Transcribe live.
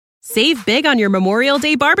Save big on your Memorial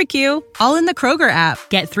Day barbecue, all in the Kroger app.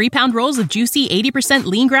 Get 3-pound rolls of juicy 80%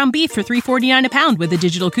 lean ground beef for $3.49 a pound with a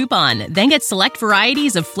digital coupon. Then get select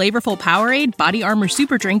varieties of flavorful Powerade, Body Armor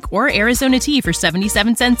Super Drink, or Arizona tea for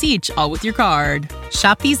 77 cents each, all with your card.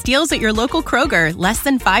 Shop these deals at your local Kroger, less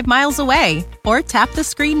than 5 miles away. Or tap the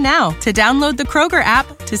screen now to download the Kroger app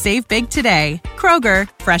to save big today. Kroger,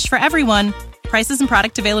 fresh for everyone. Prices and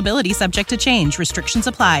product availability subject to change. Restrictions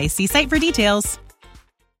apply. See site for details.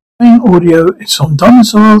 Audio, it's on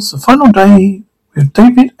Dinosaurs, the final day with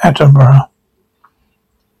David Attenborough.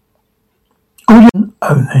 Audio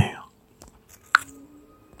only.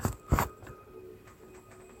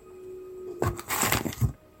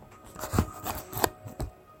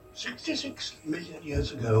 "66 million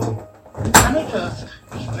years ago, planet Earth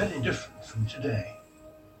was very different from today.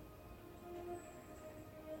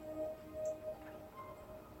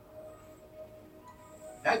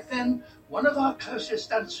 Back then, one of our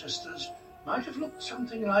closest ancestors might have looked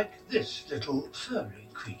something like this little furry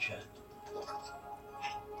creature.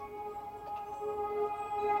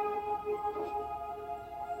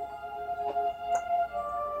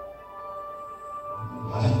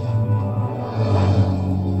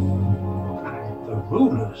 The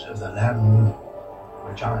rulers of the land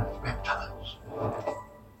were giant reptiles.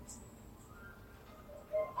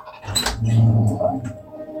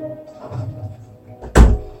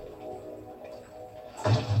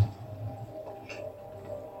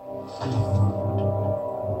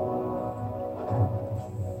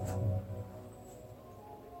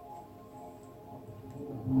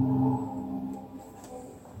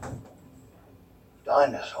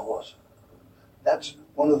 Dinosaurs. That's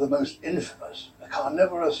one of the most infamous, the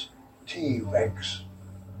carnivorous T-Rex.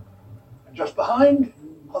 And just behind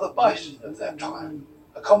are the bison of their time,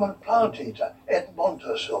 a common plant eater,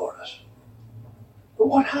 Edmontosaurus. But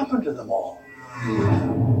what happened to them all?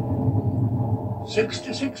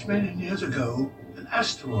 66 million years ago, an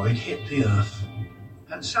asteroid hit the Earth,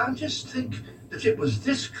 and scientists think that it was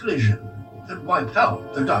this collision that wiped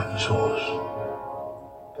out the dinosaurs.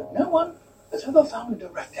 But no one has ever found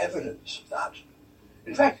direct evidence of that.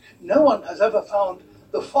 In fact, no one has ever found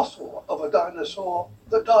the fossil of a dinosaur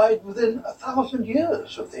that died within 1,000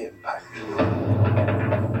 years of the impact.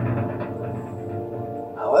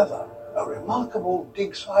 However, a remarkable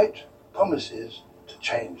dig site promises to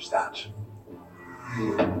change that.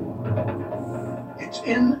 It's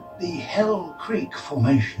in the Hell Creek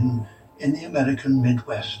Formation in the American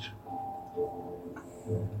Midwest.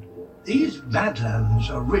 These badlands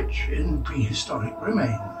are rich in prehistoric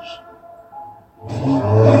remains.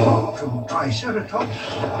 From Triceratops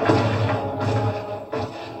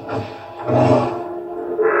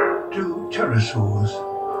to pterosaurs.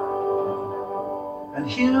 And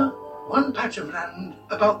here, one patch of land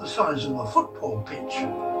about the size of a football pitch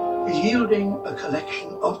is yielding a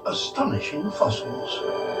collection of astonishing fossils.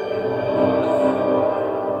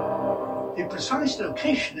 The precise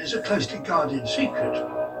location is a closely guarded secret,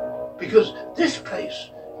 because this place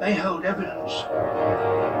may hold evidence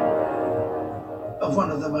of one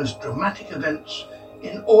of the most dramatic events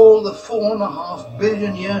in all the 4.5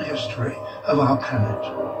 billion year history of our planet.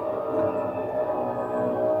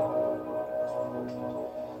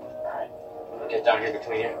 I'll get down here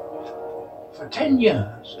between you. For 10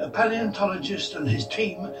 years, a paleontologist and his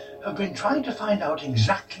team have been trying to find out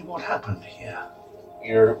exactly what happened here.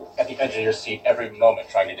 You're at the edge of your seat every moment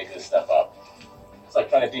trying to dig this stuff up. It's like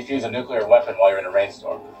trying to defuse a nuclear weapon while you're in a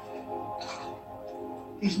rainstorm.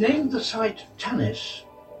 He's named the site Tanis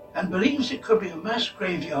and believes it could be a mass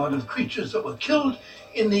graveyard of creatures that were killed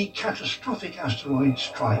in the catastrophic asteroid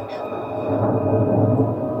strike.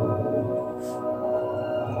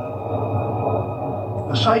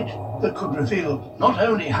 A site that could reveal not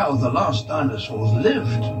only how the last dinosaurs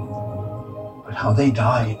lived, but how they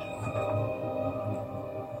died.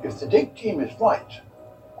 If the dig team is right,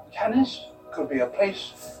 Tanis could be a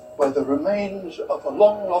place where the remains of a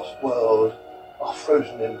long-lost world are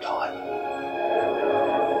frozen in time.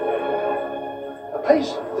 A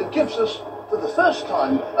place that gives us, for the first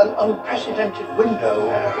time, an unprecedented window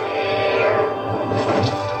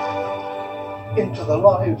into the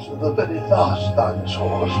lives of the very last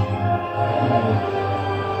dinosaurs.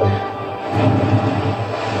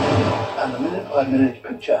 And a minute-by-minute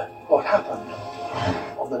picture of what happened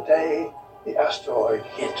on the day the asteroid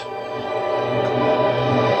hit.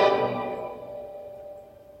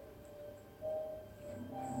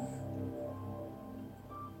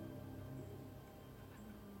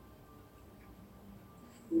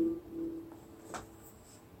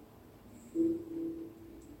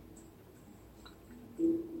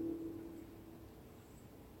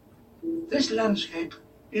 This landscape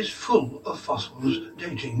is full of fossils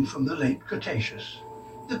dating from the late Cretaceous,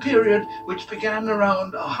 the period which began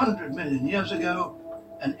around 100 million years ago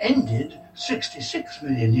and ended 66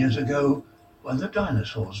 million years ago when the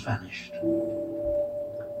dinosaurs vanished.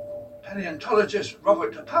 Paleontologist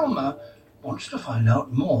Robert De Palma wants to find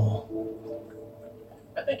out more.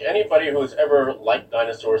 I think anybody who's ever liked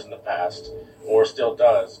dinosaurs in the past, or still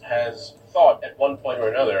does, has thought at one point or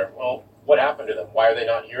another, well, what happened to them? Why are they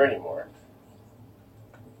not here anymore?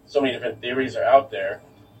 So many different theories are out there,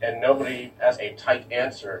 and nobody has a tight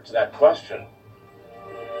answer to that question.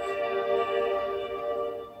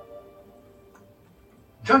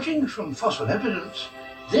 Judging from fossil evidence,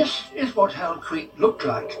 this is what Hell Creek looked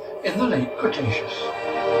like in the late Cretaceous.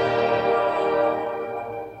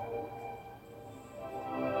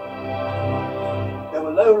 There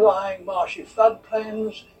were low-lying marshy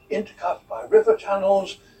floodplains intercut by river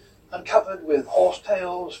channels and covered with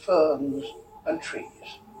horsetails, ferns and trees.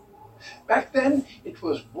 Back then it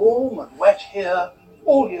was warm and wet here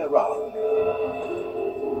all year round.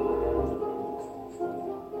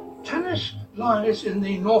 Tanis lies in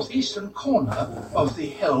the northeastern corner of the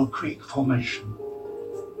Hell Creek Formation.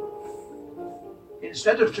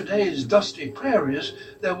 Instead of today's dusty prairies,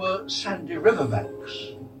 there were sandy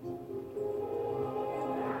riverbanks.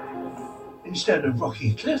 Instead of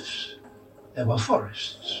rocky cliffs, there were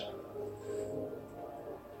forests.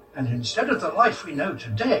 And instead of the life we know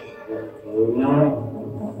today,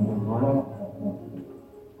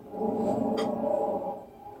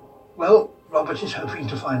 well, Robert is hoping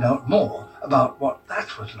to find out more about what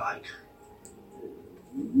that was like.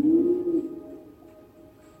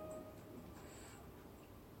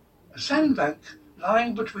 A sandbank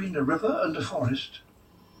lying between a river and a forest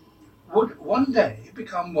would one day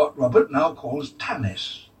become what Robert now calls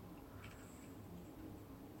Tanis.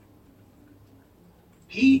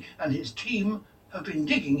 He and his team have been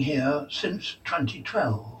digging here since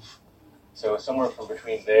 2012. So somewhere from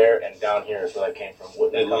between there and down here is where I came from.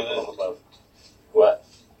 Wouldn't it come from above? What?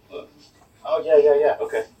 Oh, yeah,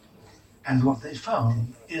 okay. And what they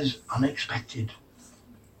found is unexpected.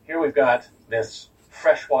 Here we've got this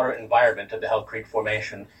freshwater environment of the Hell Creek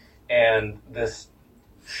Formation, and this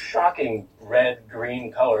shocking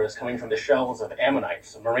red-green color is coming from the shells of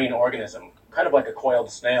ammonites, a marine organism, kind of like a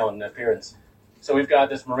coiled snail in appearance. So we've got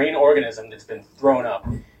this marine organism that's been thrown up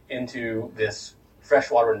into this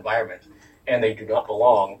freshwater environment, and they do not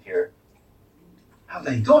belong here. How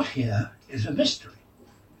they got here is a mystery.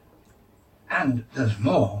 And there's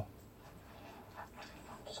more.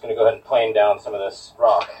 Just going to go ahead and plane down some of this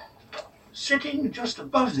rock. Sitting just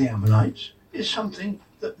above the ammonites is something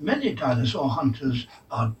that many dinosaur hunters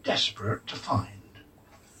are desperate to find.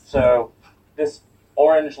 So this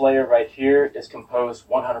orange layer right here is composed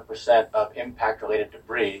 100% of impact-related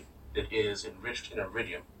debris that is enriched in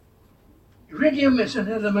iridium. Iridium is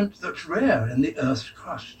an element that's rare in the Earth's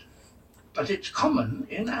crust, but it's common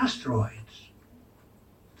in asteroids.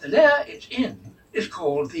 The layer it's in is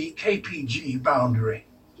called the KPG boundary.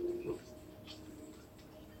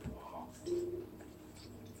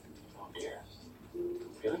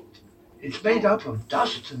 It's made up of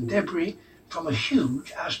dust and debris from a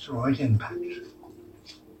huge asteroid impact.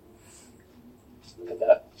 Look at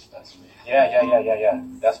that. Yeah.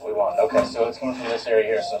 That's what we want. Okay, so it's coming from this area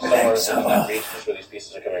here, so somewhere in that region is where these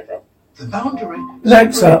pieces are coming from. The boundary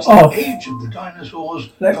Alexa, separates off. the age of the dinosaurs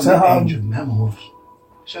Alexa, from the home. age of mammals.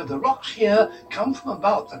 So the rocks here come from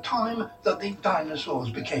about the time that the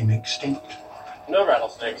dinosaurs became extinct. No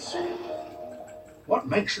rattlesnakes. What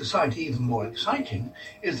makes the site even more exciting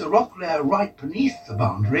is the rock layer right beneath the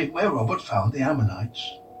boundary where Robert found the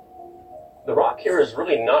ammonites. The rock here is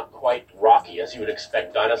really not quite rocky, as you would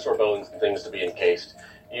expect dinosaur bones and things to be encased.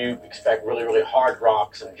 You expect really, really hard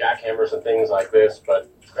rocks and jackhammers and things like this, but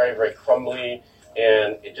it's very, very crumbly,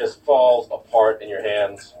 and it just falls apart in your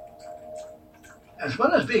hands. As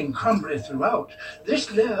well as being crumbly throughout,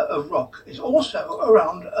 this layer of rock is also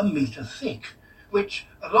around a meter thick, which,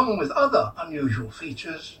 along with other unusual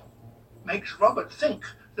features, makes Robert think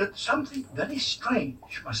that something very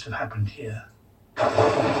strange must have happened here.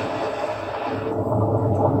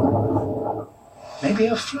 Maybe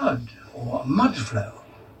a flood or a mud flow,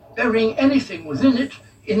 burying anything within it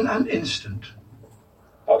in an instant.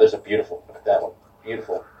 Oh, there's a beautiful, look at that one,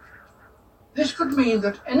 beautiful. This could mean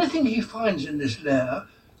that anything he finds in this layer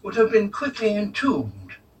would have been quickly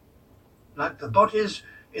entombed, like the bodies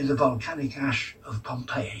in the volcanic ash of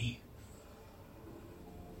Pompeii.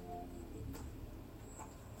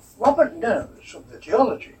 Robert knows from the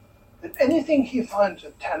geology that anything he finds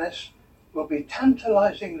at Tanis will be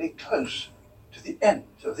tantalizingly close to the end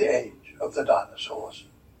of the age of the dinosaurs.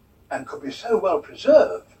 and could be so well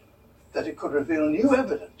preserved that it could reveal new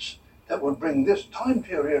evidence that would bring this time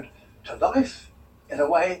period to life in a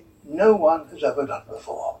way no one has ever done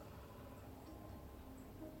before.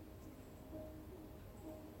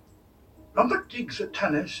 Robert digs at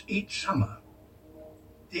tennis each summer,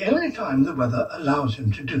 the only time the weather allows him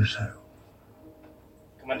to do so.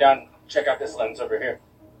 Come on down, check out this lens over here.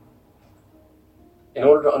 In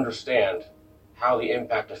order to understand how the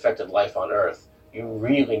impact affected life on Earth, you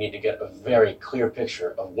really need to get a very clear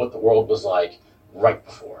picture of what the world was like right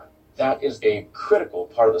before. That is a critical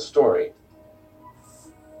part of the story.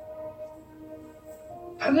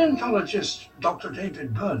 Paleontologists Dr.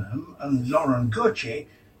 David Burnham and Lauren Gurche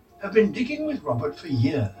have been digging with Robert for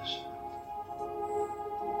years.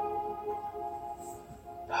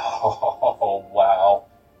 Oh, wow.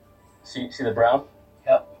 See the brown?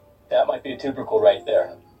 Yep. That might be a tubercle right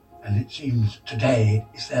there. And it seems today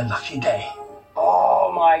is their lucky day.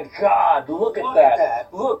 Oh my God, look at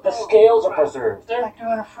that. Look, the scales are preserved. They're like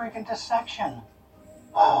doing a freaking dissection.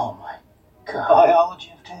 Oh my God.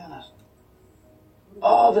 Biology of tennis.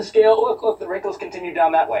 Oh, the scale, look, the wrinkles continue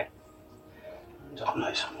down that way. It's all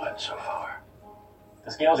nice and wet so far.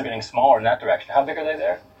 The scales are getting smaller in that direction. How big are they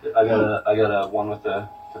there? I got a one with the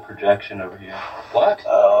projection over here. What?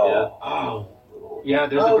 Oh. Yeah. Oh. Yeah,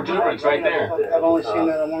 there's the protuberance right there. I've only seen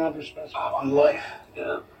that on one other specimen on life.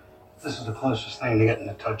 Yeah. This is the closest thing to getting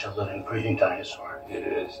in touch of a living, breathing dinosaur. It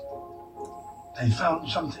is. They found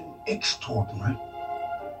something extraordinary.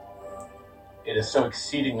 It is so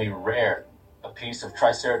exceedingly rare, a piece of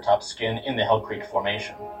Triceratops skin in the Hell Creek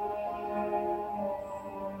Formation.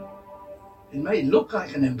 It may look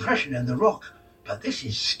like an impression in the rock, but this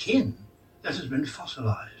is skin that has been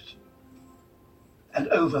fossilized, and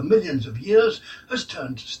over millions of years has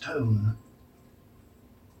turned to stone.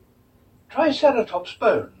 Triceratops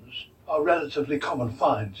bones are relatively common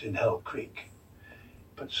finds in Hell Creek,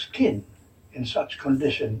 but skin in such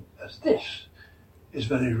condition as this is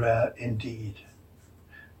very rare indeed.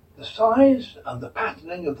 The size and the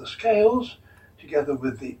patterning of the scales, together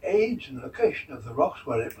with the age and location of the rocks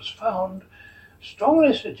where it was found,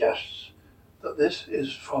 strongly suggests that this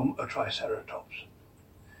is from a Triceratops.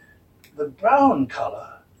 The brown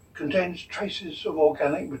color contains traces of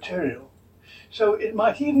organic material, so it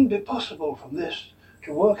might even be possible from this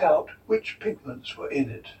to work out which pigments were in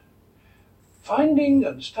it. Finding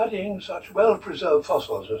and studying such well-preserved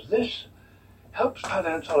fossils as this helps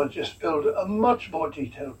paleontologists build a much more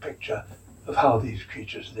detailed picture of how these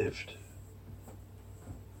creatures lived.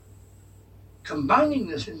 Combining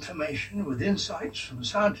this information with insights from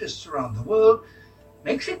scientists around the world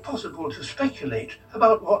makes it possible to speculate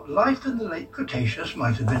about what life in the late Cretaceous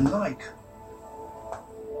might have been like.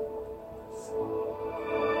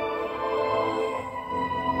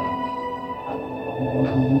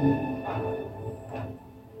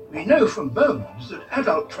 We know from bones that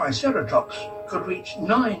adult Triceratops could reach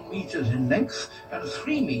 9 meters in length and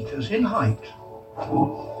 3 meters in height.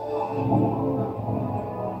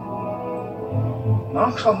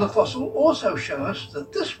 Marks on the fossil also show us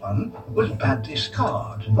that this one was badly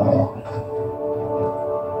scarred.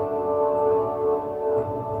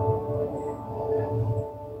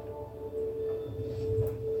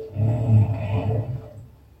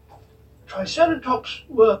 Triceratops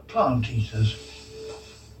were plant eaters.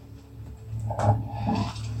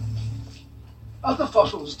 Other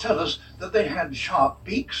fossils tell us that they had sharp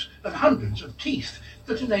beaks and hundreds of teeth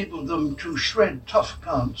that enabled them to shred tough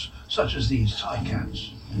plants such as these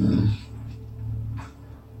cycads.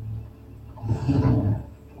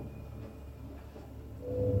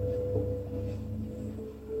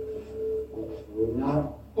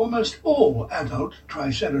 Almost all adult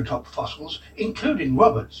Triceratops fossils, including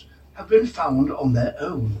Robert's, have been found on their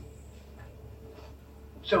own.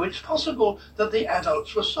 So it's possible that the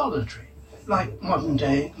adults were solitary, like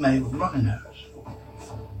modern-day male rhinos.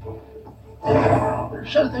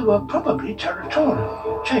 So they were probably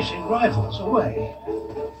territorial, chasing rivals away.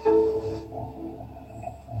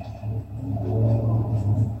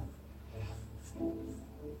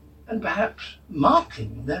 And perhaps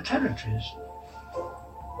marking their territories.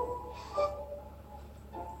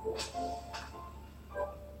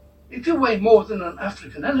 If you weigh more than an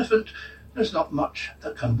African elephant, there's not much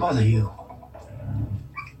that can bother you.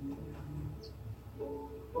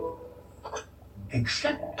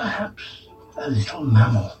 Except perhaps a little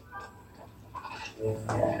mammal.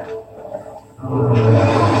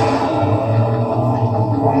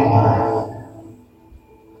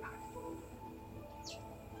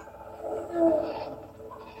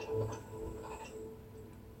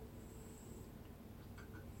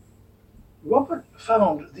 Robert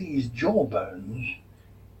found these jaw bones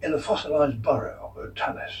in a fossilized burrow at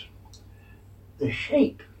Tanis. The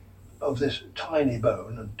shape of this tiny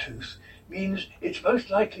bone and tooth means it's most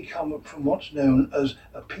likely come from what's known as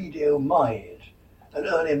a pediomyid, an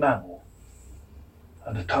early mammal,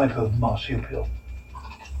 and a type of marsupial.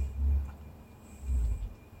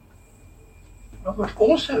 Robert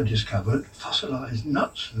also discovered fossilized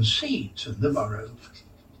nuts and seeds in the burrow.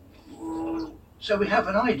 So we have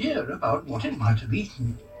an idea about what it might have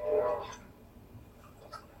eaten.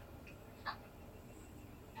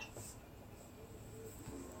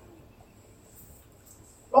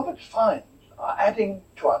 Robert's finds are adding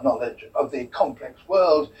to our knowledge of the complex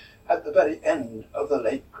world at the very end of the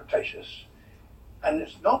late Cretaceous. And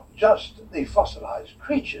it's not just the fossilized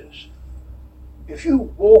creatures. If you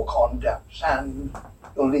walk on damp sand,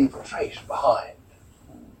 you'll leave a trace behind.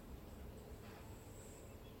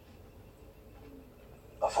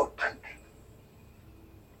 A footprint.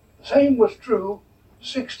 The same was true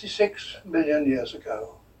 66 million years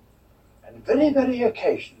ago. And very, very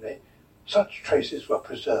occasionally, such traces were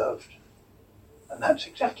preserved. And that's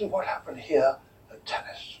exactly what happened here at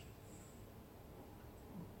Tanis.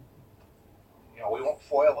 You know, we won't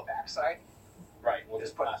foil the backside. Right, We'll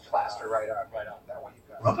just put plaster right on. That way you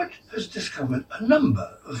got it. Robert has discovered a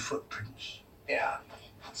number of footprints. Yeah.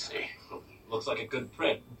 Let's see. Looks like a good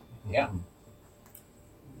print. Yeah.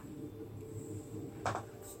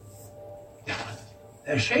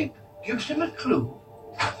 Their shape gives him a clue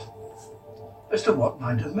as to what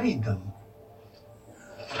might have made them.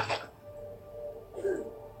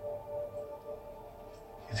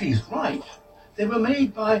 If he's right, they were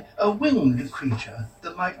made by a winged creature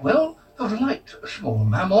that might well have liked a small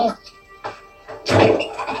mammal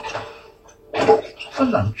for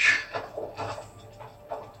lunch.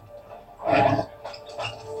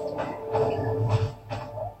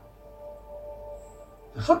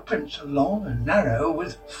 The footprints are long and narrow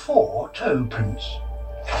with 4 toe prints.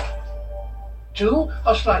 2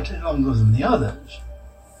 are slightly longer than the others,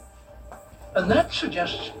 and that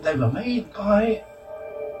suggests they were made by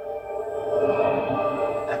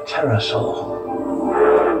a pterosaur.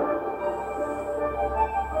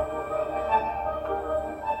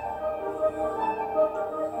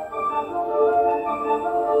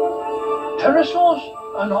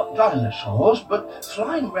 Pterosaurs are not dinosaurs, but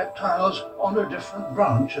flying reptiles on a different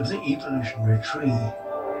branch of the evolutionary tree.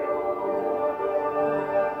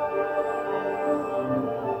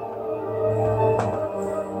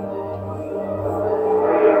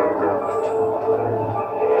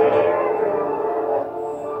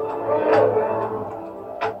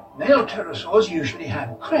 Male pterosaurs usually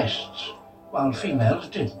had crests, while females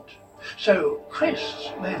didn't. So crests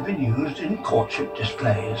may have been used in courtship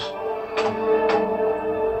displays.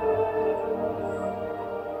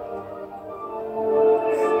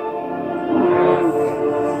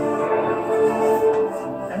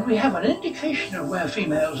 And we have an indication of where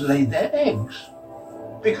females laid their eggs,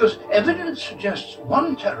 because evidence suggests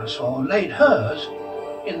one pterosaur laid hers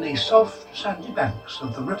in the soft sandy banks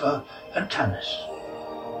of the river at Tanis.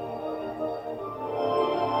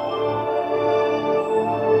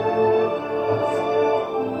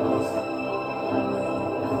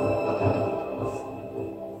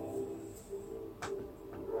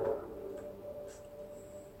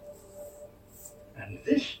 And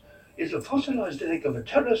this is a fossilized egg of a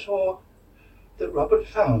pterosaur that Robert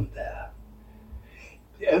found there.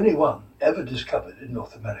 The only one ever discovered in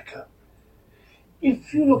North America.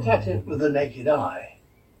 If you look at it with the naked eye,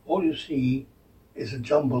 all you see is a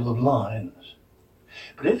jumble of lines.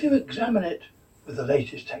 But if you examine it with the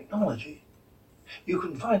latest technology, you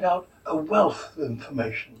can find out a wealth of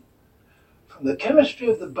information, from the chemistry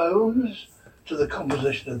of the bones to the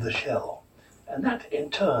composition of the shell. And that, in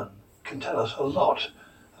turn, can tell us a lot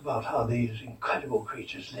about how these incredible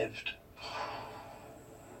creatures lived.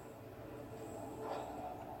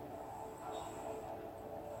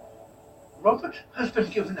 Robert has been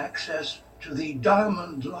given access to the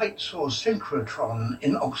diamond light source synchrotron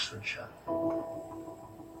in Oxfordshire.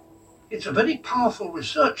 It's a very powerful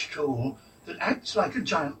research tool that acts like a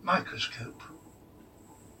giant microscope.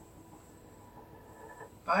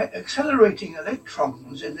 By accelerating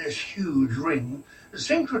electrons in this huge ring, the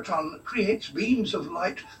synchrotron creates beams of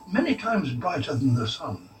light many times brighter than the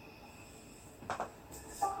sun.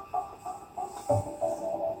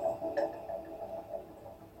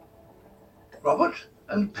 Robert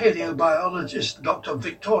and paleobiologist Dr.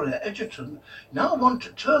 Victoria Edgerton now want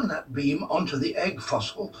to turn that beam onto the egg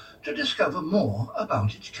fossil to discover more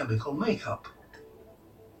about its chemical makeup.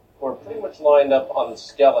 We're pretty much lined up on the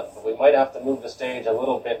skeleton, but we might have to move the stage a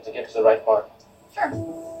little bit to get to the right part. Sure.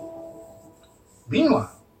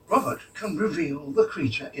 Meanwhile, Robert can reveal the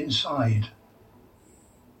creature inside.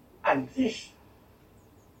 And this?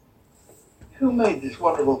 Who made this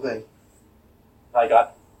wonderful thing? I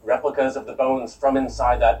got replicas of the bones from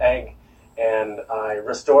inside that egg, and I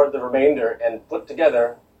restored the remainder and put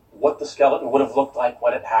together what the skeleton would have looked like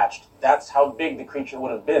when it hatched. That's how big the creature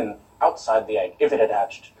would have been outside the egg if it had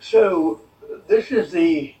hatched. So, this is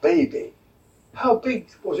the baby. How big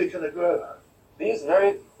was it going to grow? These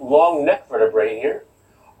very long neck vertebrae here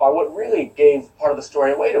are what really gave part of the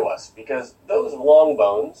story away to us, because those long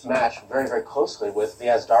bones match very, very closely with the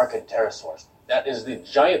Asdarkid pterosaurs. That is the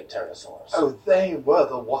giant pterosaurs. Oh, they were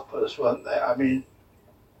the whoppers, weren't they? I mean,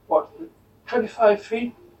 what, 25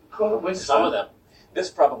 feet? Wingspan? Some of them. This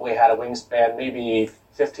probably had a wingspan maybe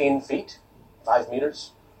 15 feet, 5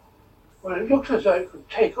 meters. Well, it looks as though it could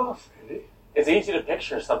take off, really. It's easy to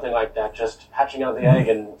picture something like that just hatching out of the egg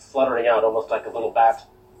and fluttering out almost like a little bat.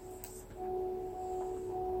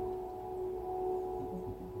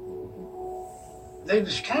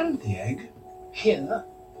 They've scanned the egg here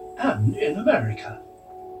and in America.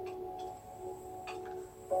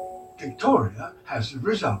 Victoria has the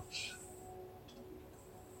results.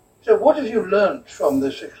 So what have you learnt from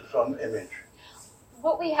this cyclotron image?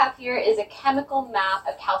 What we have here is a chemical map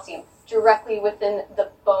of calcium directly within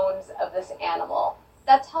the bones of this animal.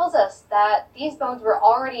 That tells us that these bones were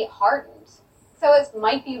already hardened, so it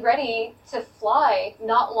might be ready to fly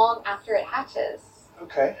not long after it hatches.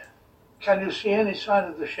 Okay. Can you see any sign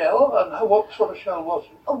of the shell? And what sort of shell was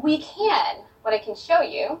it? We can. What I can show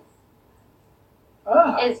you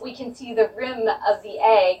is we can see the rim of the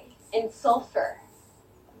egg in sulfur.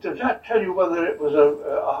 Does that tell you whether it was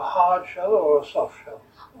a hard shell or a soft shell?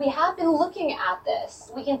 We have been looking at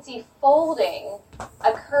this. We can see folding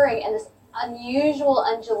occurring in this unusual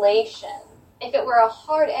undulation. If it were a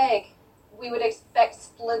hard egg, we would expect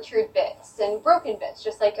splintered bits and broken bits,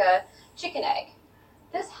 just like a chicken egg.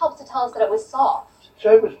 This helps to tell us that it was soft.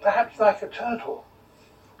 So it was perhaps like a turtle?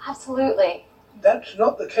 Absolutely. That's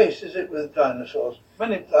not the case, is it, with dinosaurs?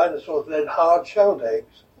 Many dinosaurs laid hard-shelled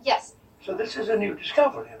eggs. Yes. So this is a new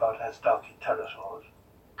discovery about Asdarkid pterosaurs.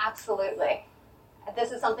 Absolutely.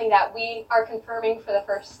 This is something that we are confirming for the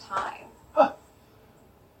first time. Huh.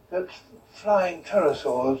 That flying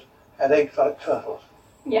pterosaurs had eggs like turtles.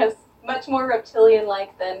 Yes, much more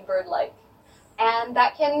reptilian-like than bird-like. And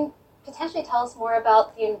that can potentially tell us more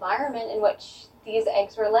about the environment in which these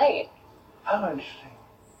eggs were laid. How interesting.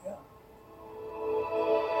 Yeah.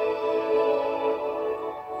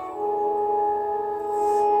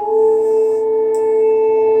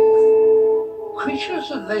 Creatures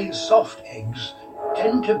that lay soft eggs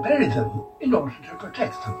tend to bury them in order to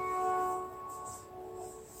protect them.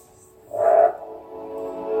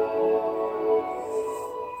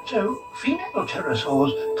 So, female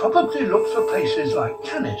pterosaurs probably look for places like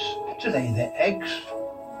Tanis to lay their eggs,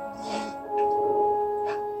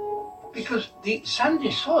 because the sandy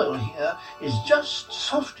soil here is just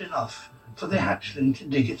soft enough for the hatchling to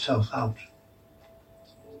dig itself out.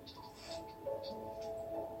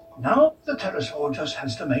 Now the pterosaur just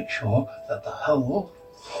has to make sure that the hole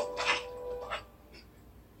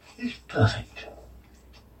is perfect.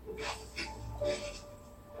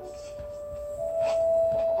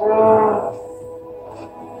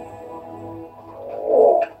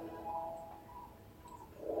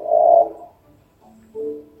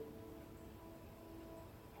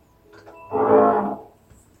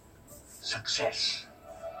 Success.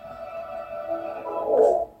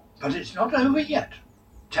 But it's not over yet.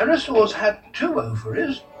 Pterosaurs had 2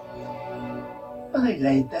 ovaries, and they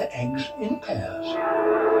laid their eggs in pairs.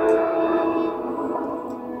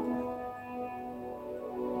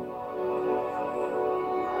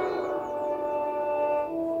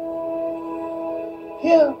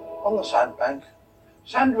 Here on the sandbank,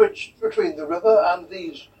 sandwiched between the river and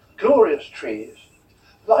these glorious trees,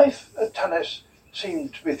 life at Tanis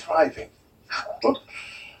seemed to be thriving. Oops.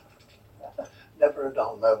 Never a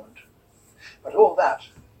dull moment. But all that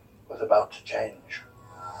was about to change.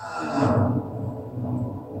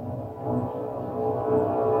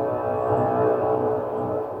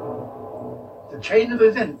 The chain of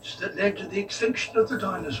events that led to the extinction of the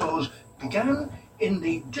dinosaurs began in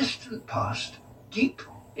the distant past, deep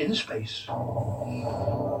in space.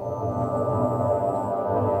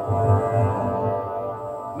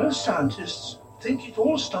 Most scientists think it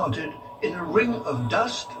all started in a ring of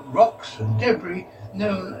dust, rocks and debris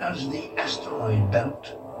known as the asteroid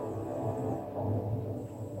belt.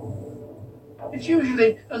 It's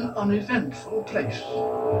usually an uneventful place.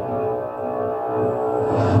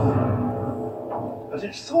 But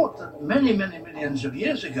it's thought that many, many millions of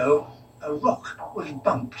years ago, a rock was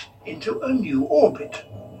bumped into a new orbit.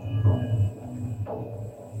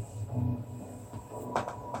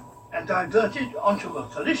 diverted onto a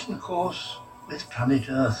collision course with planet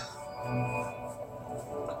Earth.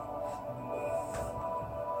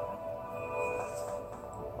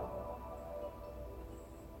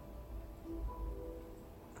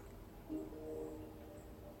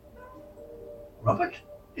 Robert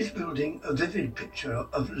is building a vivid picture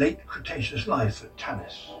of late Cretaceous life at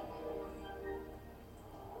Tanis.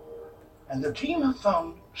 And the team have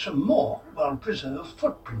found some more well-preserved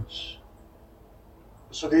footprints.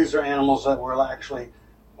 So these are animals that were actually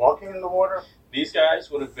walking in the water? These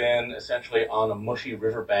guys would have been essentially on a mushy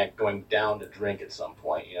riverbank going down to drink at some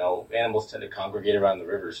point. You know, animals tend to congregate around the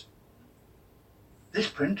rivers. This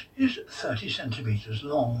print is 30 centimeters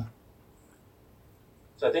long.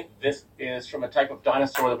 So I think this is from a type of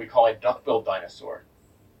dinosaur that we call a duck-billed dinosaur.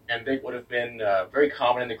 And they would have been very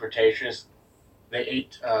common in the Cretaceous. They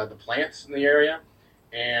ate the plants in the area,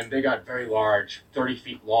 and they got very large, 30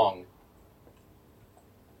 feet long.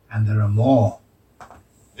 And there are more.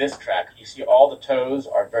 This track, you see all the toes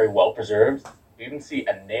are very well preserved. You even see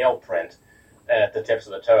a nail print at the tips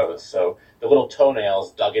of the toes. So the little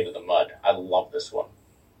toenails dug into the mud. I love this one.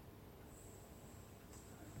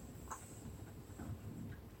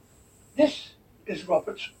 This is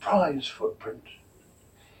Robert's prize footprint.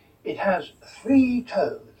 It has 3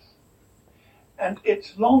 toes, and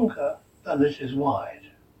it's longer than it is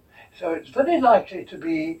wide. So it's very likely to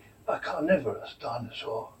be a carnivorous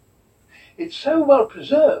dinosaur. It's so well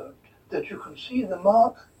preserved that you can see the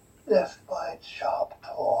mark left by its sharp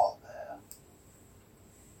paw there.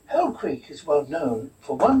 Hell Creek is well known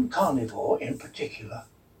for one carnivore in particular,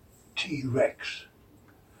 T-Rex.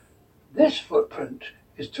 This footprint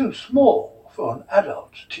is too small for an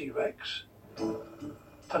adult T-Rex,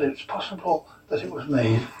 but it's possible that it was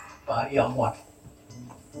made by a young one.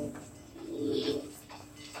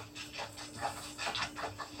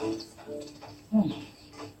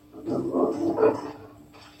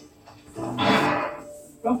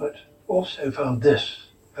 Robert also found this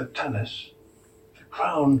at Tanis, the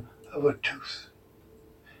crown of a tooth.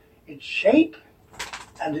 Its shape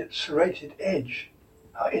and its serrated edge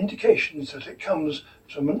are indications that it comes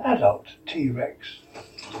from an adult T-Rex.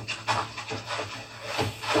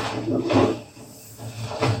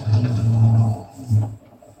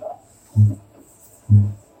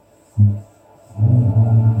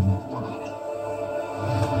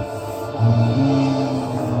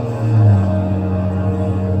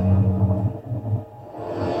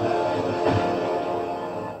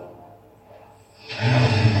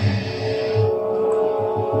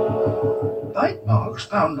 Bite marks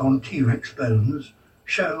found on T-Rex bones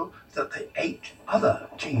show that they ate other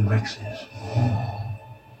T-Rexes,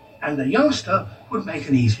 and a youngster would make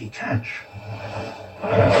an easy catch.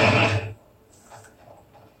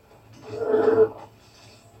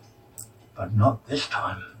 But not this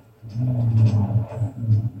time.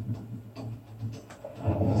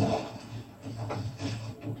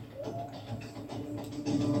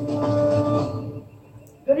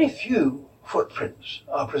 Very few footprints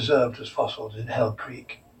are preserved as fossils in Hell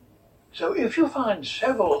Creek. So if you find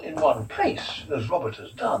several in one place, as Robert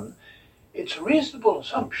has done, it's a reasonable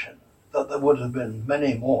assumption that there would have been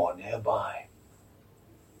many more nearby.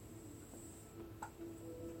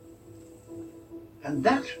 And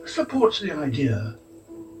that supports the idea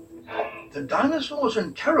that dinosaurs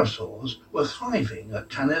and pterosaurs were thriving at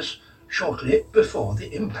Tanis shortly before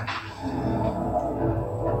the impact.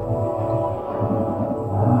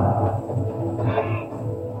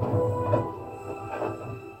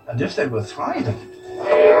 And if they were thriving,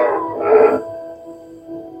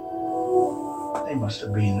 they must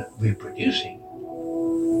have been reproducing.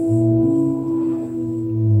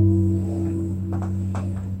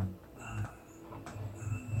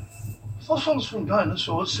 Fossils from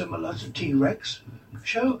dinosaurs similar to T-Rex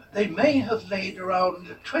show they may have laid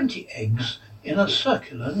around 20 eggs in a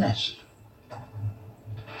circular nest.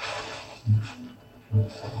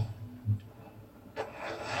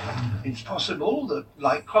 It's possible that,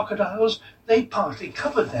 like crocodiles, they partly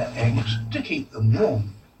covered their eggs to keep them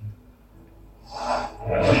warm.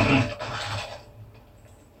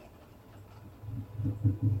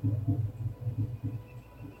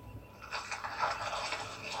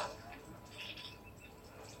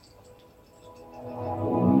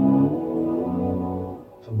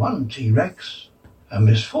 For one T-Rex, a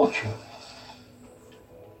misfortune.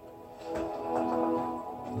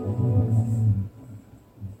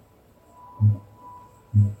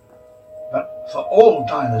 But for all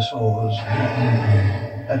dinosaurs,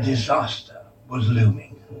 a disaster was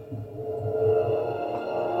looming.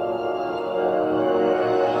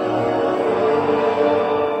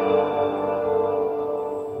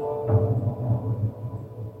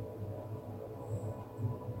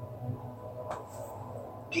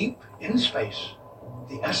 Deep in space,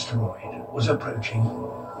 the asteroid was approaching.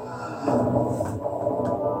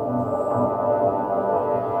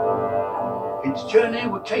 Its journey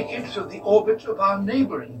would take it through the orbit of our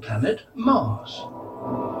neighboring planet, Mars.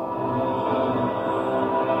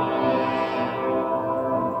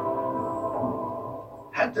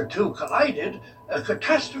 Had the two collided, a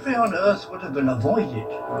catastrophe on Earth would have been avoided.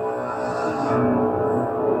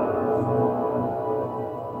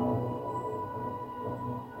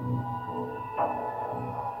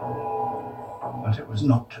 But it was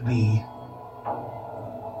not to be,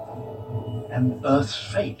 and Earth's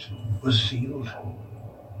fate was sealed.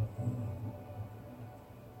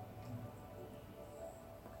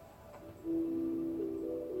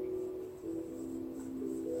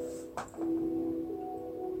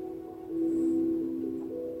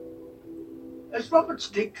 As Robert's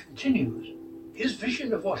dig continues, his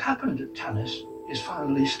vision of what happened at Tanis is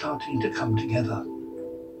finally starting to come together.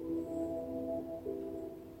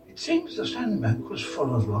 It seems the sandbank was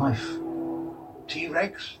full of life.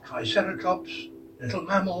 T-Rex, Triceratops, little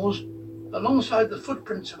mammals, alongside the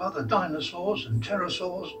footprints of other dinosaurs and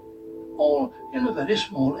pterosaurs, all in a very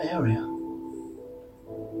small area.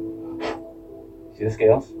 See the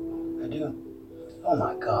scales? I do. Oh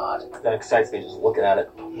my God. That excites me just looking at it.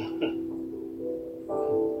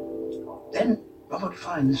 Then Robert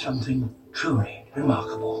finds something truly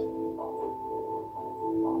remarkable.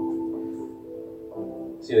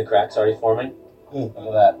 See the cracks already forming? Look at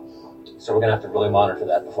that. So we're going to have to really monitor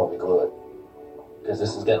that before we glue it. Because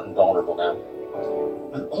this is getting vulnerable now.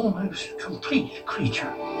 An almost complete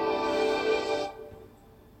creature.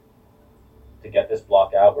 To get this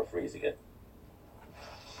block out, we're freezing it.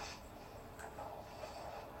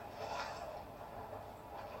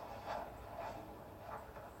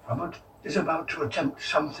 Robert is about to attempt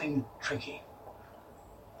something tricky.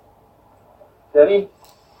 Ready?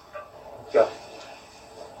 Go.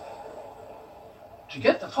 To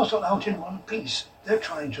get the fossil out in one piece, they're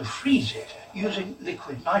trying to freeze it using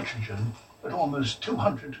liquid nitrogen at almost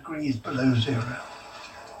 200 degrees below zero.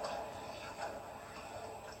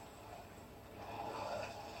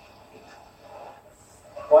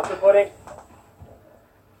 Watch the footing.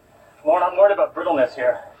 Lauren, I'm worried about brittleness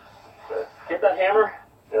here. Get that hammer.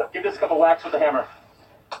 Yeah. Give this a couple whacks with the hammer.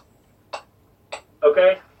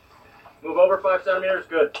 Okay. Move over 5 centimeters.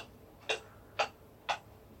 Good.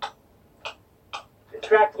 It's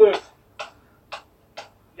cracked loose.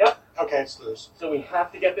 Yep. Okay, it's loose. So we have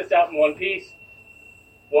to get this out in one piece.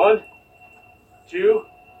 1, 2,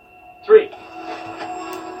 3.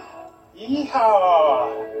 Yeehaw!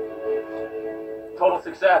 Total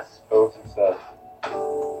success. Total success.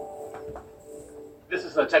 This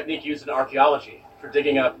is a technique used in archaeology for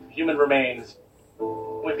digging up human remains.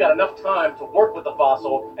 We've got enough time to work with the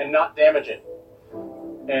fossil and not damage it.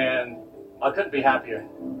 And I couldn't be happier.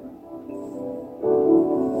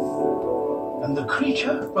 And the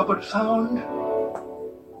creature Robert found?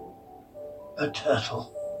 A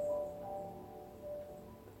turtle.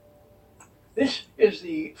 This is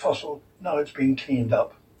the fossil. Now it's being cleaned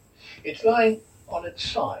up. It's lying on its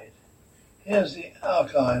side. Here's the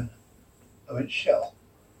outline of its shell.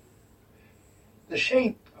 The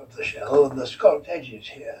shape of the shell and the scalloped edges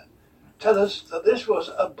here tell us that this was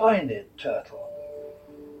a binid turtle.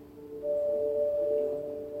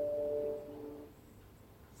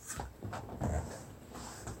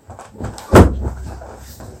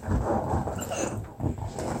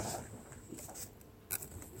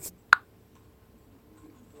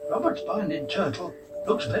 Robert's binid turtle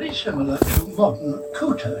looks very similar to modern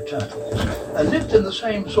Kuta turtles and lived in the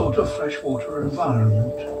same sort of freshwater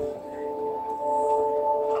environment.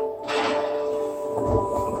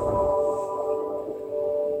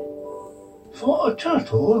 For a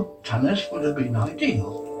turtle, Tanis would have been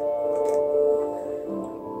ideal.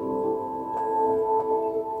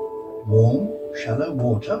 Warm, shallow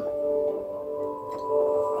water,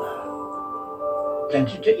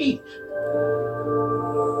 plenty to eat,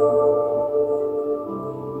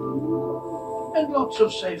 and lots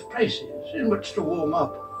of safe places in which to warm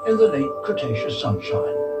up in the late Cretaceous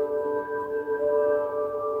sunshine.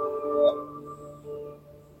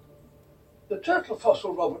 The turtle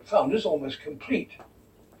fossil Robert found is almost complete.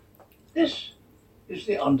 This is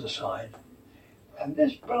the underside, and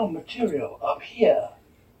this brown material up here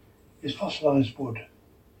is fossilized wood.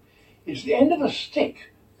 It's the end of a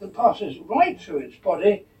stick that passes right through its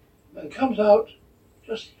body and comes out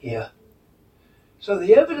just here. So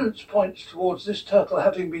the evidence points towards this turtle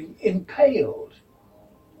having been impaled.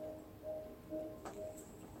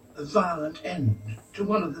 A violent end to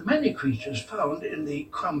one of the many creatures found in the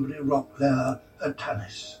crumbly rock layer at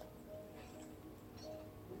Tanis.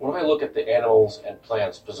 When I look at the animals and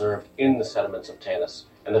plants preserved in the sediments of Tanis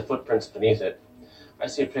and the footprints beneath it, I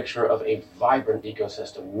see a picture of a vibrant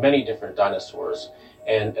ecosystem, many different dinosaurs,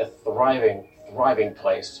 and a thriving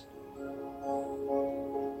place.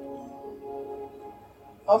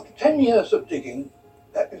 After 10 years of digging,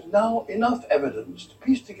 there is now enough evidence to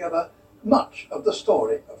piece together much of the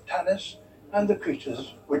story of Tanis and the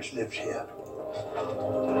creatures which lived here.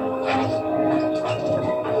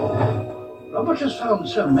 Robert has found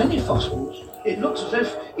so many fossils, it looks as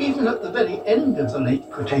if, even at the very end of the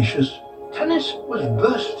late Cretaceous, Tanis was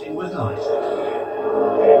bursting with life.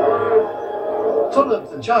 Full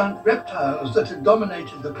of the giant reptiles that had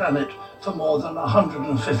dominated the planet for more than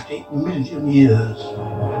 150 million years.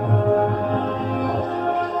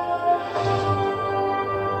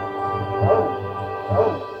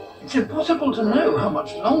 It's impossible to know how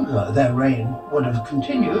much longer their reign would have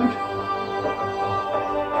continued,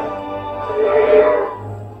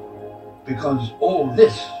 because all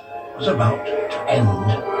this was about to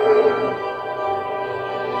end.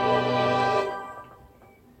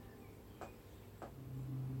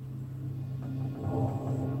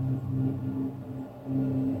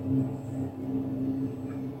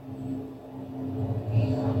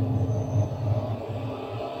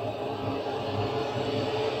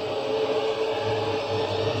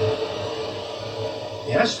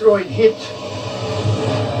 The asteroid hit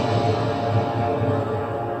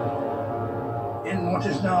in what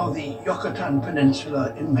is now the Yucatan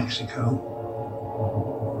Peninsula in Mexico.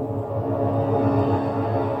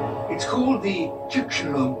 It's called the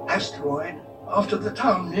Chicxulub asteroid after the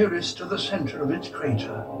town nearest to the center of its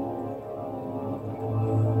crater.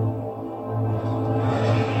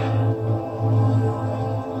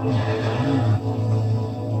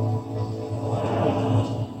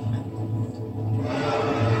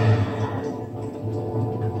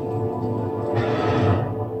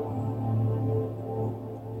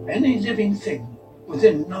 Any living thing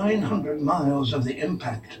within 900 miles of the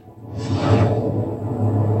impact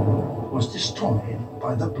was destroyed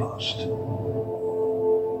by the blast.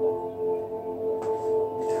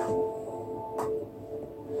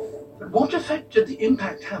 But what effect did the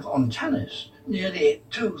impact have on Tanis, nearly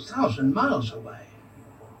 2,000 miles away?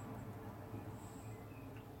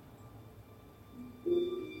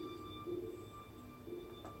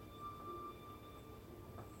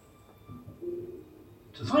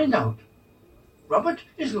 To find out, Robert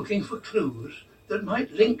is looking for clues that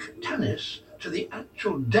might link Tanis to the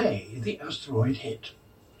actual day the asteroid hit.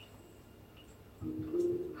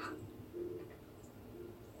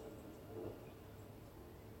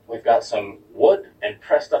 We've got some wood, and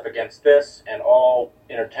pressed up against this, and all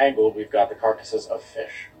intertangled, we've got the carcasses of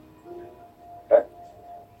fish. Okay?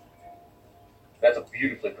 That's a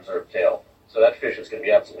beautifully preserved tail, so that fish is going to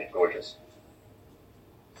be absolutely gorgeous.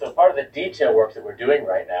 So part of the detail work that we're doing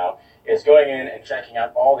right now is going in and checking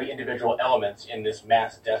out all the individual elements in this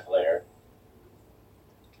mass death layer.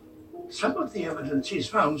 Some of the evidence he's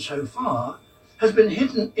found so far has been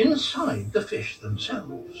hidden inside the fish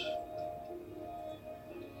themselves.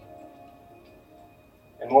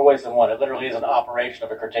 In more ways than one, it literally is an operation of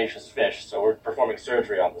a Cretaceous fish, so we're performing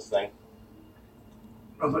surgery on this thing.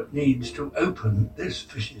 Robert needs to open this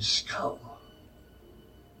fish's skull.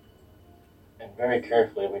 And very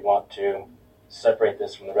carefully we want to separate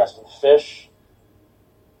this from the rest of the fish.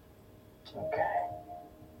 Okay.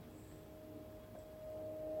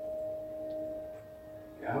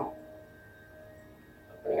 Go.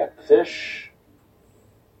 Opening up the fish.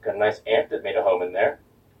 Got a nice ant that made a home in there.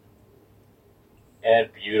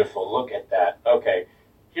 And beautiful, look at that. Okay,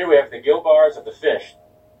 here we have the gill bars of the fish.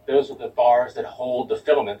 Those are the bars that hold the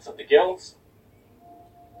filaments of the gills.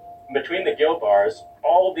 In between the gill bars,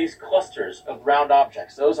 all of these clusters of round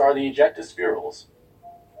objects, those are the ejectospherules.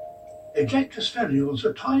 Ejectospherules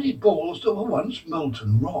are tiny balls that were once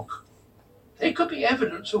molten rock. They could be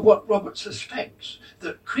evidence of what Robert suspects,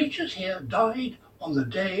 that creatures here died on the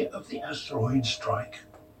day of the asteroid strike.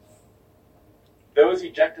 Those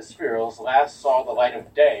ejectospherules last saw the light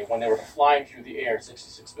of day when they were flying through the air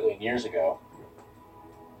 66 billion years ago.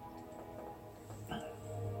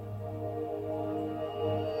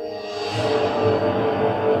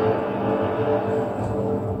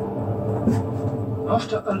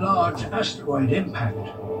 After a large asteroid impact,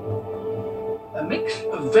 a mix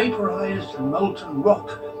of vaporized and molten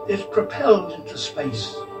rock is propelled into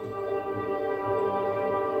space.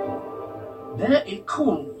 There it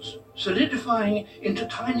cools, solidifying into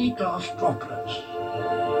tiny glass droplets.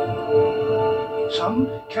 Some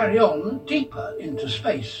carry on deeper into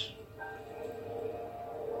space,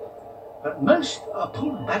 but most are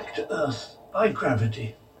pulled back to Earth by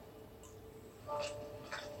gravity.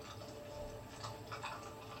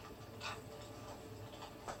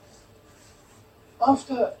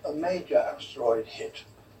 After a major asteroid hit,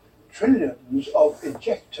 trillions of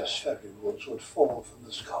ejector spherules would fall from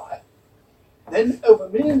the sky. Then, over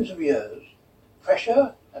millions of years,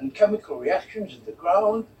 pressure and chemical reactions in the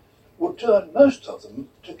ground would turn most of them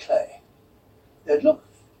to clay. They'd look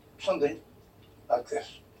something like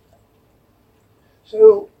this.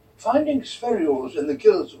 So, finding spherules in the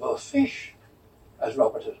gills of a fish, as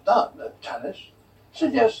Robert has done at Tanis,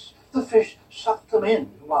 suggests the fish sucked them in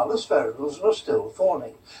while the spherules were still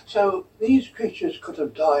forming. So these creatures could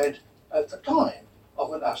have died at the time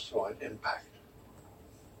of an asteroid impact.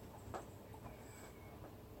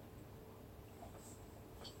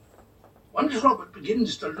 Once Robert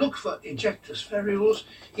begins to look for ejector spherules,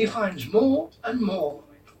 he finds more and more,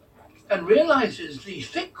 and realizes the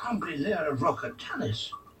thick crumbly layer of rock at Tanis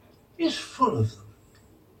is full of them.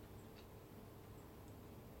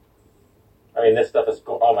 I mean, this stuff is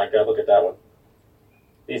oh my god, look at that one.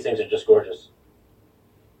 These things are just gorgeous.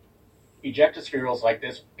 Ejector spherules like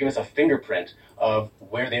this give us a fingerprint of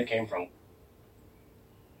where they came from.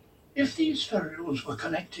 If these spherules were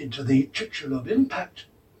connected to the Chicxulub impact,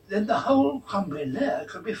 then the whole crumbly layer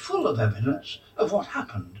could be full of evidence of what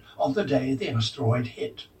happened on the day the asteroid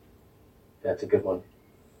hit. That's a good one.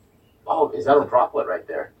 Oh, is that a droplet right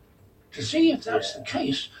there? To see if that's the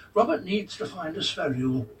case, Robert needs to find a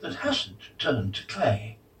spherule that hasn't turned to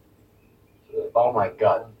clay. Oh my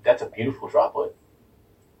god, that's a beautiful droplet.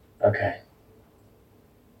 Okay.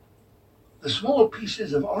 The small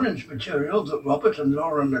pieces of orange material that Robert and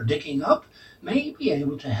Lauren are digging up may be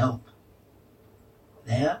able to help.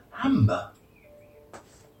 They're amber.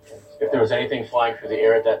 If there was anything flying through the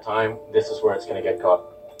air at that time, this is where it's going to get caught.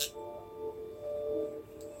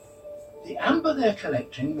 The amber they're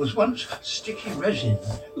collecting was once sticky resin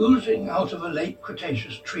oozing out of a late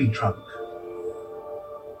Cretaceous tree trunk.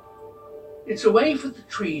 It's a way for the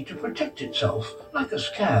tree to protect itself, like a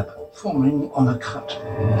scab forming on a cut.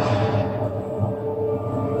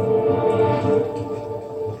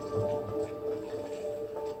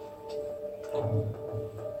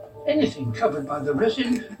 Anything covered by the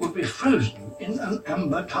resin would be frozen in an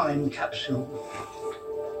amber time capsule.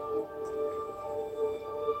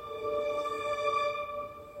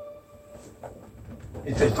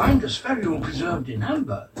 If they find a spherule preserved in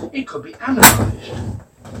amber, it could be analysed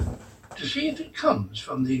to see if it comes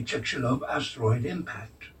from the Chicxulub asteroid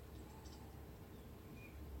impact.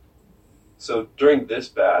 So during this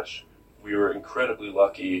batch, we were incredibly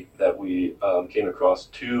lucky that we came across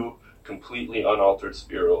 2 completely unaltered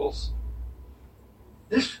spherules.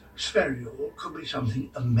 This spherule could be something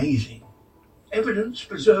amazing. Evidence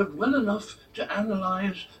preserved well enough to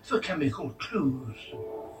analyse for chemical clues.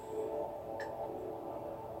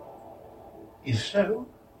 If so,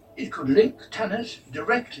 it could link Tanis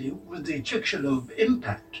directly with the Chicxulub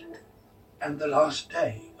impact and the last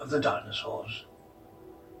day of the dinosaurs.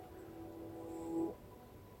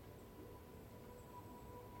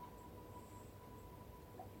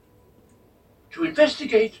 To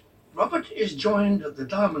investigate, Robert is joined at the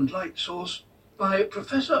Diamond Light Source by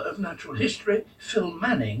Professor of Natural History Phil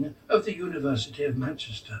Manning of the University of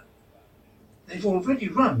Manchester. They've already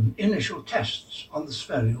run initial tests on the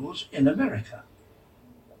spherules in America.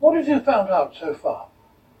 What have you found out so far?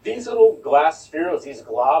 These little glass spherules, these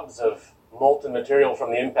globs of molten material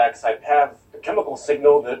from the impact site, have a chemical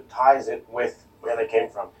signal that ties it with where they came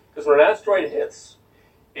from. Because when an asteroid hits,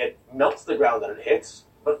 it melts the ground that it hits,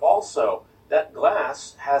 but also that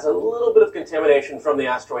glass has a little bit of contamination from the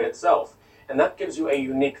asteroid itself, and that gives you a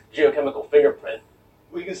unique geochemical fingerprint.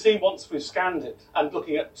 We can see once we've scanned it and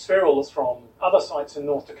looking at spherules from other sites in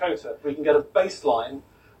North Dakota, we can get a baseline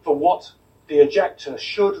for what the ejector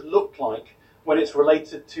should look like when it's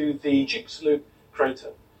related to the Chicxulub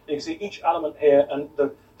crater. You can see each element here and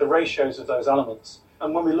the ratios of those elements.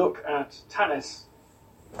 And when we look at Tanis,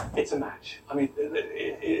 it's a match. I mean,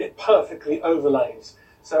 it perfectly overlays.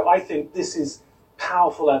 So I think this is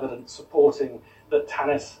powerful evidence supporting that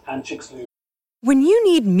Tanis and Chicxulub. When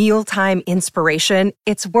you need mealtime inspiration,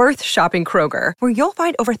 it's worth shopping Kroger, where you'll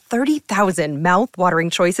find over 30,000 mouth-watering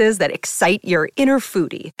choices that excite your inner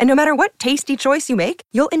foodie. And no matter what tasty choice you make,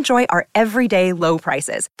 you'll enjoy our everyday low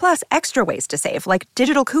prices, plus extra ways to save, like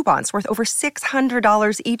digital coupons worth over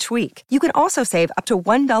 $600 each week. You can also save up to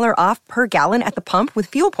 $1 off per gallon at the pump with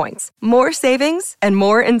fuel points. More savings and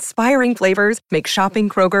more inspiring flavors make shopping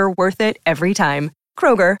Kroger worth it every time.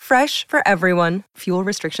 Kroger, fresh for everyone. Fuel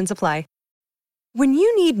restrictions apply. When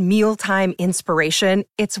you need mealtime inspiration,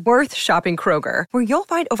 it's worth shopping Kroger, where you'll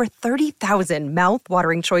find over 30,000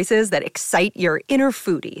 mouth-watering choices that excite your inner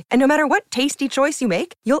foodie. And no matter what tasty choice you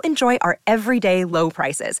make, you'll enjoy our everyday low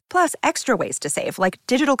prices, plus extra ways to save, like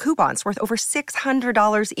digital coupons worth over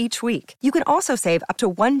 $600 each week. You can also save up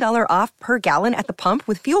to $1 off per gallon at the pump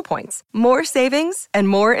with fuel points. More savings and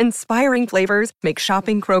more inspiring flavors make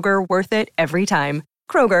shopping Kroger worth it every time.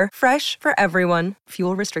 Kroger, fresh for everyone.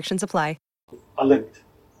 Fuel restrictions apply. Are linked.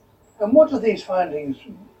 And what do these findings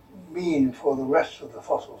mean for the rest of the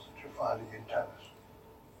fossils that you're finding in Tanis?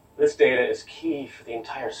 This data is key for the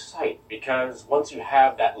entire site because once you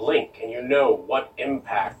have that link and you know what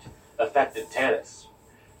impact affected Tanis,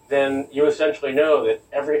 then you essentially know that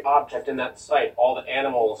every object in that site, all the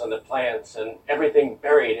animals and the plants and everything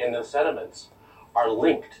buried in the sediments are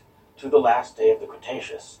linked to the last day of the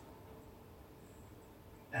Cretaceous.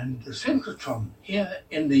 And the synchrotron here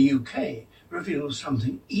in the UK reveals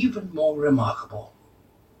something even more remarkable.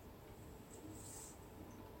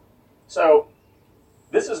 So,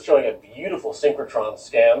 this is showing a beautiful synchrotron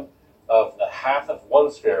scan of the half of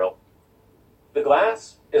one spheral. The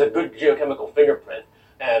glass is a good geochemical fingerprint,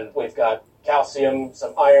 and we've got calcium,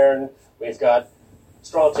 some iron, we've got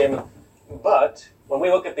strontium, but when we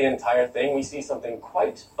look at the entire thing, we see something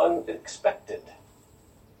quite unexpected.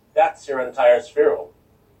 That's your entire spheral.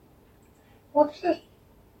 What's this?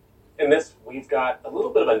 In this, we've got a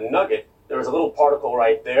little bit of a nugget. There was a little particle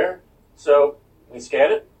right there. So we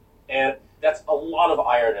scan it, and that's a lot of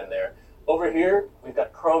iron in there. Over here, we've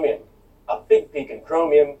got chromium, a big peak in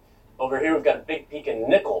chromium. Over here, we've got a big peak in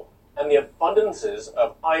nickel. And the abundances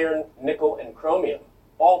of iron, nickel, and chromium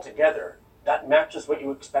all together, that matches what you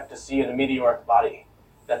would expect to see in a meteoric body.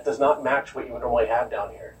 That does not match what you would normally have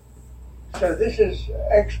down here. So this is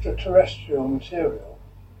extraterrestrial material.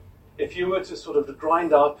 If you were to sort of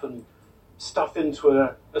grind up and stuff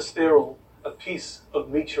into a spheral a piece of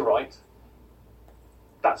meteorite,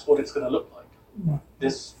 that's what it's going to look like.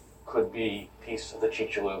 This could be a piece of the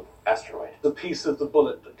Chicxulub asteroid. The piece of the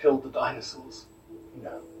bullet that killed the dinosaurs.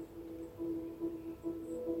 No.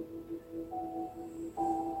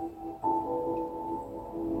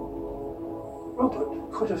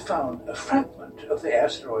 Robert could have found a fragment of the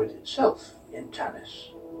asteroid itself in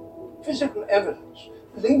Tanis. Physical evidence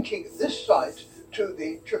linking this site to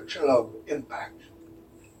the Chicxulub impact.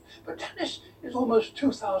 But Tanis is almost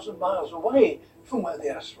 2,000 miles away from where the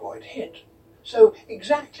asteroid hit. So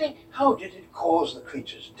exactly how did it cause the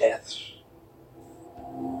creature's deaths?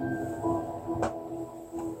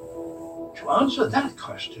 To answer that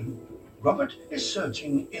question, Robert is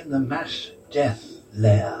searching in the mass death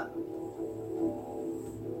layer.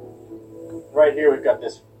 Right here, we've got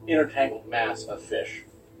this intertangled mass of fish.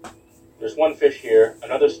 There's one fish here,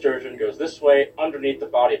 another sturgeon goes this way underneath the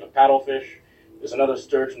body of a paddlefish. There's another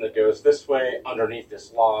sturgeon that goes this way underneath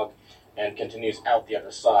this log and continues out the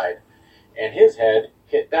other side. And his head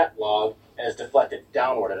hit that log and is deflected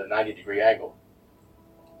downward at a 90-degree angle.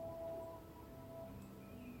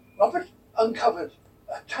 Robert uncovered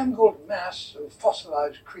a tangled mass of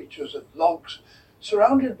fossilized creatures and logs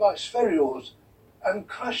surrounded by spherules and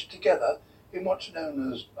crushed together in what's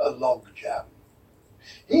known as a log jam.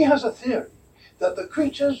 He has a theory that the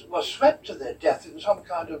creatures were swept to their death in some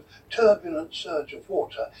kind of turbulent surge of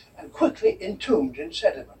water and quickly entombed in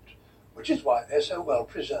sediment, which is why they're so well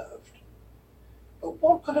preserved. But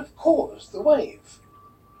what could have caused the wave?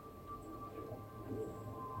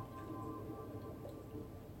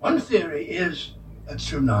 One theory is a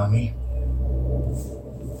tsunami.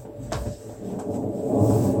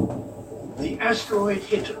 The asteroid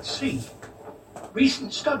hit at sea.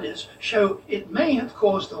 Recent studies show it may have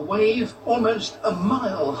caused a wave almost a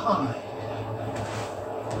mile high.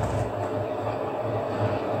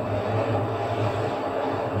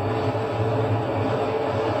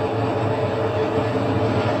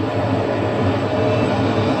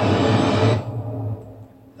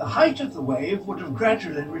 The height of the wave would have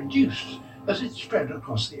gradually reduced as it spread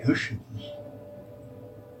across the oceans.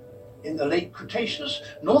 In the late Cretaceous,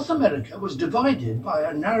 North America was divided by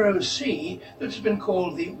a narrow sea that's been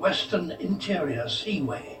called the Western Interior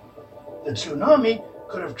Seaway. The tsunami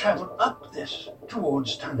could have traveled up this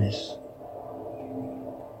towards Tanis.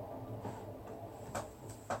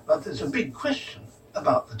 But there's a big question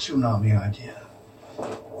about the tsunami idea.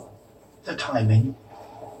 The timing.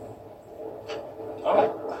 Oh,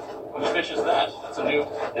 which fish is that? It's a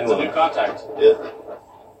new contact. Yeah.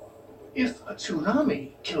 If a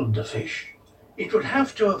tsunami killed the fish, it would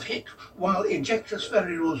have to have hit while ejector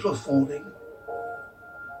spherules were falling,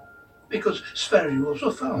 because spherules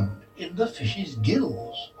were found in the fish's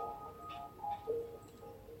gills.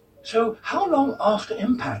 So how long after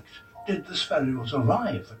impact did the spherules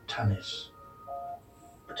arrive at Tanis?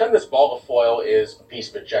 Pretend this ball of foil is a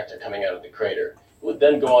piece of ejecta coming out of the crater. It would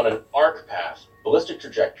then go on an arc path, ballistic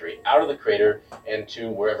trajectory, out of the crater and to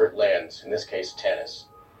wherever it lands, in this case, Tanis.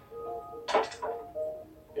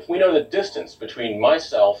 If we know the distance between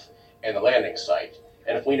myself and the landing site,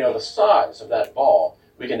 and if we know the size of that ball,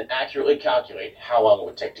 we can accurately calculate how long it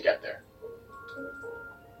would take to get there.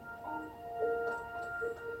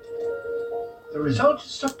 The result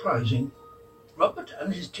is surprising. Robert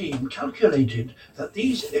and his team calculated that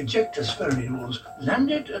these ejecta spherules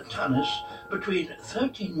landed at Tanis between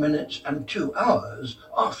 13 minutes and 2 hours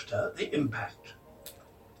after the impact.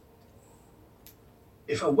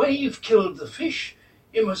 If a wave killed the fish,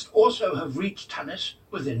 it must also have reached Tanis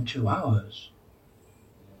within 2 hours.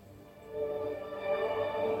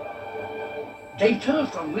 Data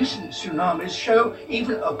from recent tsunamis show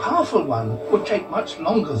even a powerful one would take much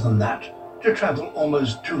longer than that to travel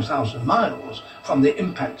almost 2,000 miles from the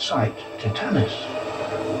impact site to Tanis.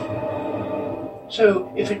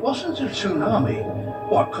 So, if it wasn't a tsunami,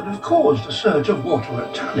 what could have caused a surge of water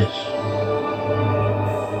at Tanis?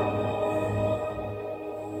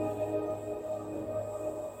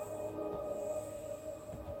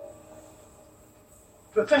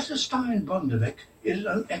 Professor Stein Bondevik is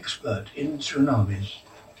an expert in tsunamis.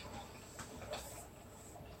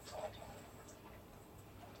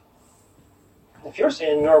 The fjords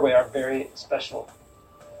in Norway are very special.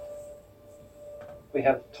 We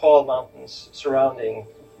have tall mountains surrounding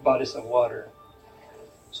bodies of water,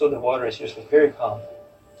 so the water is usually very calm.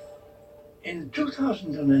 In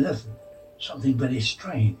 2011, something very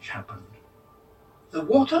strange happened. The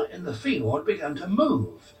water in the fjord began to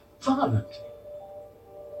move violently.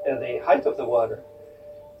 The height of the water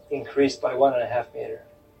increased by 1.5 meters,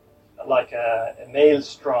 like a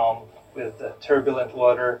maelstrom with turbulent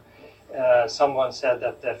water. Someone said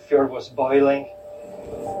that the fjord was boiling.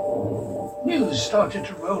 News started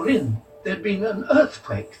to roll in. There'd been an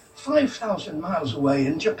earthquake 5,000 miles away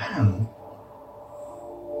in Japan.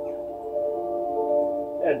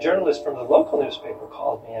 A journalist from the local newspaper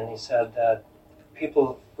called me and he said that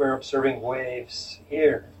people were observing waves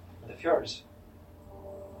here in the fjords.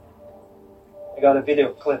 I got a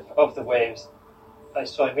video clip of the waves. I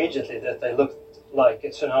saw immediately that they looked like a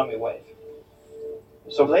tsunami wave.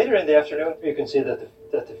 So later in the afternoon, you can see that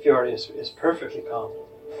the fjord is perfectly calm.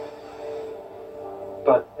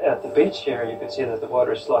 But at the beach here, you can see that the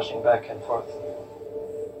water is sloshing back and forth.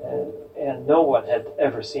 And no one had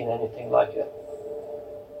ever seen anything like it.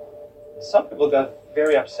 Some people got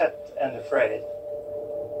very upset and afraid.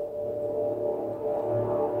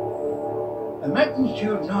 A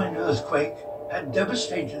magnitude 9 earthquake had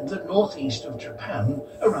devastated the northeast of Japan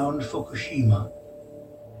around Fukushima.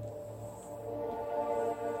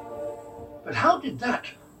 But how did that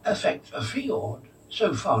affect a fjord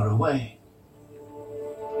so far away?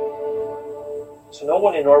 So no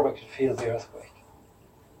one in Norway could feel the earthquake.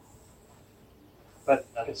 But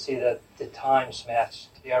I could see that the times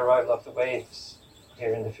matched the arrival of the waves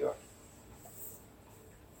here in the fjord.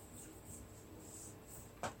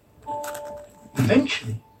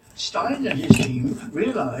 Eventually, Stein and his team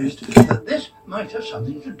realized that this might have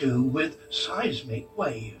something to do with seismic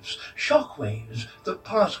waves, shock waves that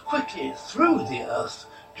pass quickly through the earth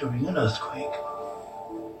during an earthquake.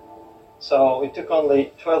 So it took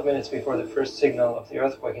only 12 minutes before the first signal of the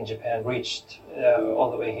earthquake in Japan reached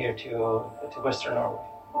all the way here to Western Norway.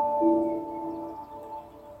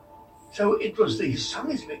 So it was these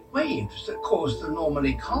seismic waves that caused the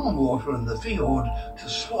normally calm water in the fjord to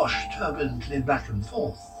slosh turbulently back and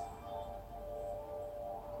forth.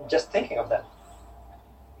 Just thinking of that,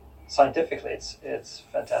 scientifically, it's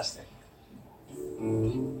fantastic.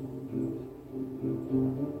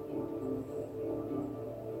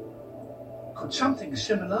 Could something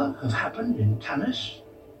similar have happened in Tanis?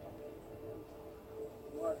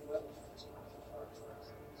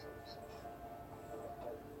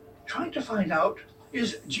 Trying to find out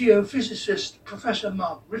is geophysicist Professor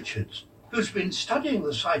Mark Richards, who's been studying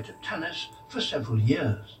the site at Tanis for several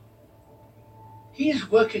years. He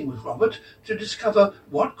is working with Robert to discover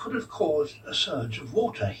what could have caused a surge of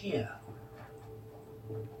water here.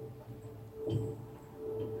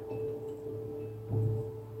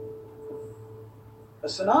 A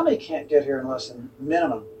tsunami can't get here in less than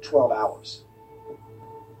minimum 12 hours.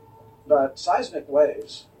 But seismic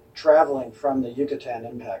waves traveling from the Yucatan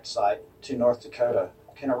impact site to North Dakota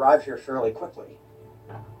can arrive here fairly quickly.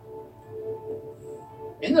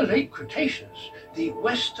 In the late Cretaceous, the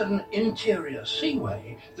western interior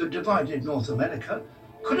seaway that divided North America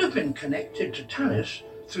could have been connected to Tanis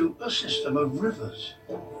through a system of rivers.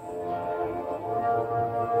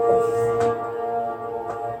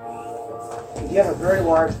 you have a very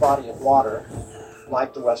large body of water,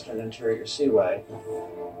 like the Western Interior Seaway,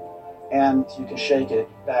 and you can shake it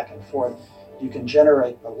back and forth, you can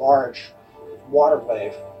generate a large water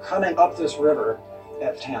wave coming up this river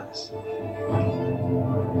at Tanis.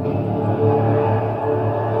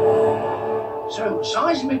 So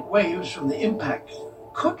seismic waves from the impact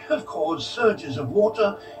could have caused surges of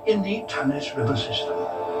water in the Tanis River system.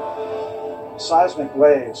 Seismic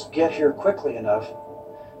waves get here quickly enough,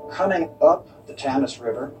 coming up the Tanis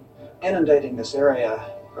River, inundating this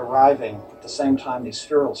area, arriving at the same time these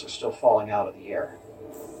spherules are still falling out of the air.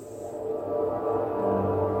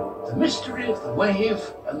 The mystery of the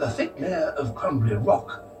wave and the thick layer of crumbly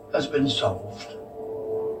rock has been solved.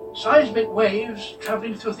 Seismic waves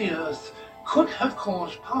travelling through the Earth could have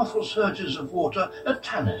caused powerful surges of water at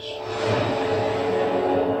Tanis,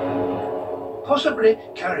 possibly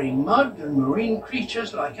carrying mud and marine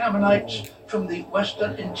creatures like ammonites from the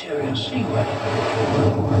Western Interior Seaway,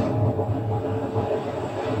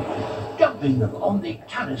 dumping them on the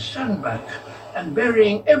Tanis sandbank and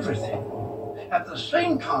burying everything at the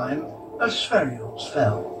same time as spherules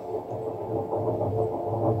fell.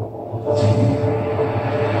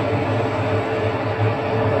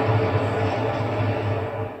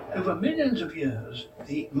 Over millions of years,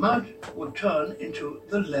 the mud would turn into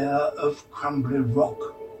the layer of crumbly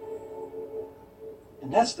rock.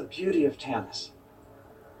 And that's the beauty of Tanis.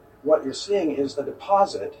 What you're seeing is the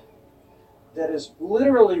deposit that is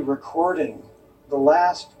literally recording the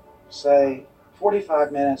last, say,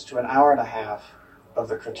 45 minutes to an hour and a half of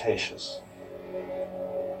the Cretaceous.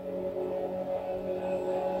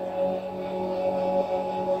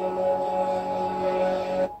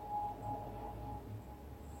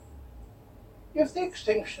 If the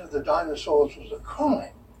extinction of the dinosaurs was a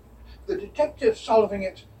crime, the detectives solving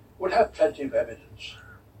it would have plenty of evidence.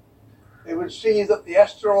 They would see that the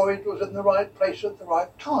asteroid was in the right place at the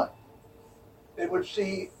right time. They would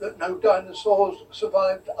see that no dinosaurs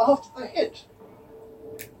survived after the hit.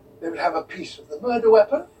 They would have a piece of the murder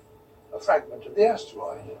weapon, a fragment of the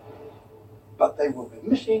asteroid. But they will be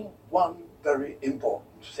missing one very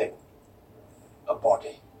important thing: a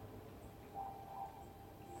body.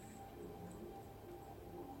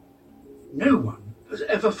 No one has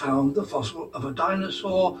ever found the fossil of a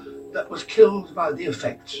dinosaur that was killed by the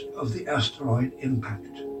effects of the asteroid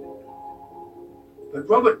impact. But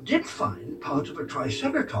Robert did find part of a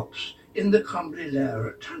Triceratops in the crumbly layer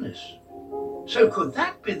at Tanis. So could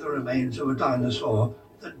that be the remains of a dinosaur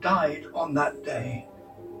that died on that day?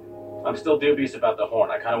 I'm still dubious about the horn.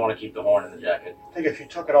 I kind of want to keep the horn in the jacket. I think if you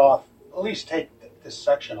took it off, at least take this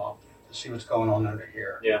section off to see what's going on under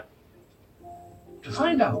here. Yeah. To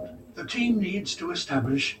find out, the team needs to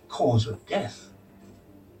establish cause of death,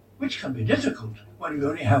 which can be difficult when you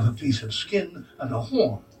only have a piece of skin and a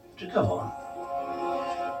horn to go on.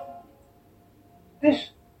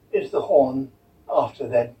 This is the horn after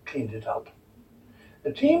they'd cleaned it up.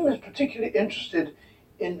 The team is particularly interested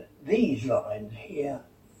in these lines here,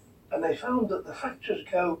 and they found that the fractures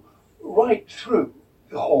go right through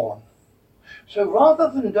the horn. So rather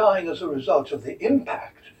than dying as a result of the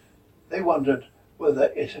impact, they wondered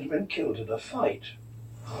whether it had been killed in a fight.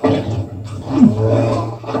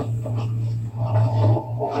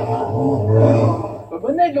 But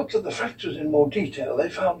when they looked at the fractures in more detail, they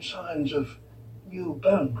found signs of new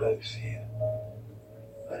bone growth here,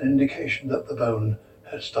 an indication that the bone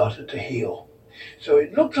had started to heal. So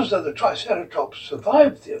it looked as though the Triceratops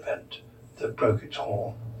survived the event that broke its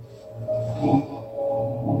horn.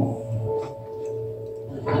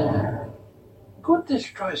 Could this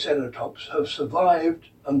Triceratops have survived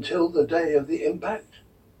until the day of the impact?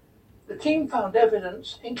 The team found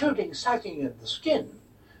evidence, including sagging of the skin,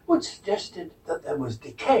 which suggested that there was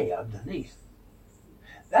decay underneath.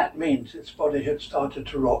 That means its body had started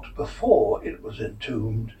to rot before it was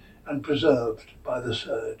entombed and preserved by the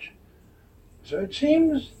surge. So it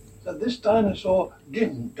seems that this dinosaur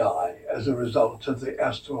didn't die as a result of the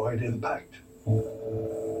asteroid impact.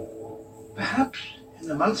 Perhaps in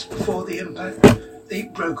the months before the impact, the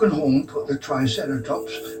broken horn put the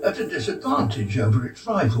Triceratops at a disadvantage over its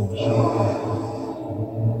rivals.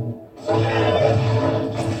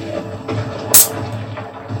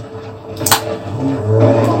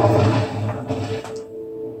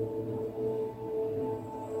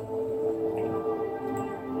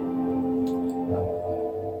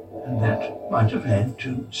 And that might have led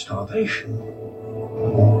to starvation.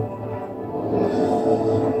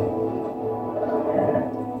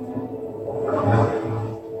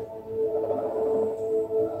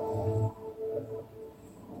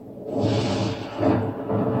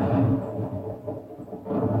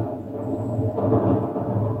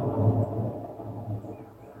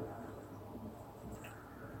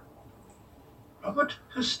 Robert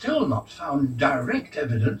has still not found direct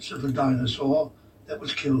evidence of a dinosaur that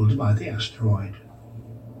was killed by the asteroid.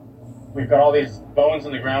 We've got all these bones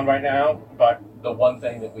in the ground right now, but the one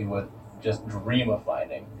thing that we would just dream of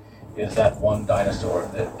finding is that one dinosaur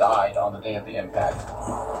that died on the day of the impact.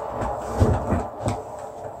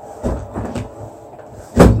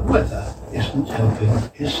 The weather isn't helping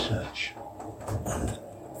his search.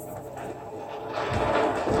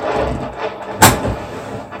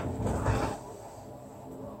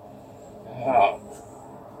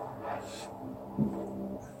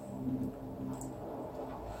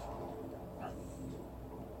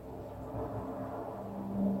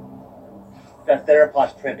 That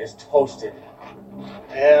theropod print is toasted.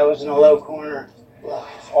 Yeah, it was in a low corner.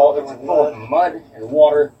 It's all it's full of mud and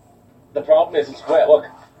water. The problem is it's wet. Look,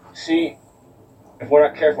 see, if we're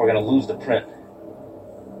not careful, we're going to lose the print.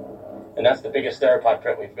 And that's the biggest theropod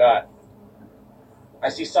print we've got. I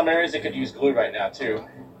see some areas that could use glue right now, too.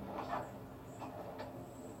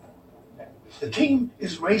 The team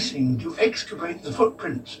is racing to excavate the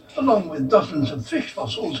footprints, along with dozens of fish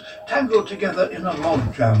fossils tangled together in a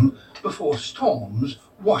log jam before storms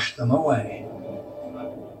wash them away.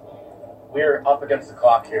 We're up against the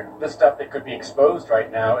clock here. This stuff that could be exposed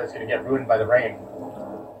right now is going to get ruined by the rain.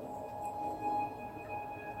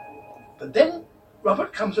 But then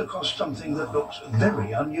Robert comes across something that looks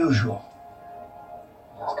very unusual.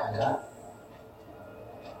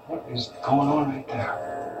 What is going on right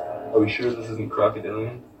there? Are we sure this isn't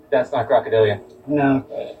crocodilian? That's not crocodilian. No.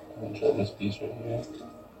 Right, I'm going to try this piece right here.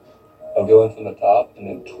 I'll go in from the top and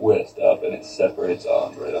then twist up, and it separates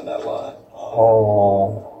off right on that line.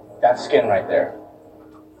 Oh, that's skin right there.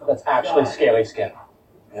 That's actually scaly skin.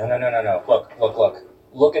 No. Look.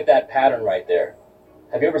 Look at that pattern right there.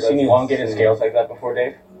 Have you ever seen elongated scales like that before,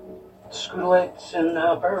 Dave? Scutellates in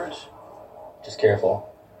birds. Just careful.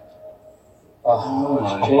 Oh,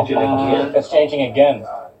 it's changing again. It's changing again.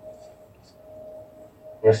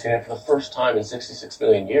 We're seeing it for the first time in 66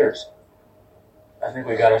 million years. I think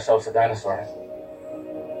we got ourselves a dinosaur.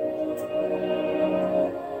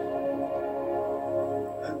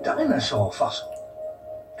 A dinosaur fossil.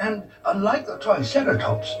 And unlike the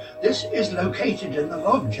Triceratops, this is located in the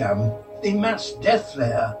logjam, the mass death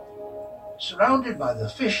layer, surrounded by the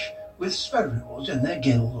fish with spherules in their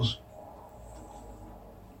gills.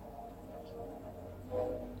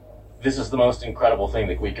 This is the most incredible thing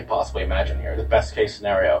that we could possibly imagine here. The best case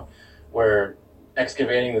scenario. We're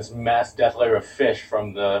excavating this mass death layer of fish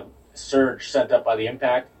from the surge sent up by the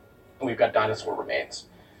impact, and we've got dinosaur remains.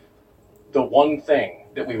 The one thing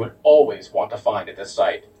that we would always want to find at this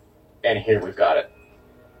site, and here we've got it.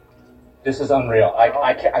 This is unreal.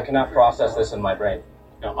 I cannot process this in my brain.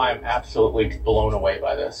 Now, I am absolutely blown away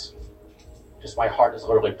by this. Just my heart is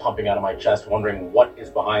literally pumping out of my chest, wondering what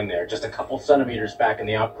is behind there. Just a couple centimeters back in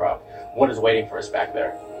the outcrop. What is waiting for us back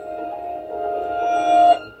there?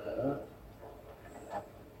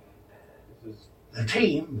 The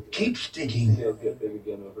team keeps digging. It'll get big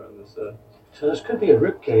again over on this side. So this could be a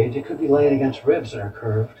rib cage. It could be laying against ribs that are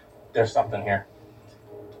curved. There's something here.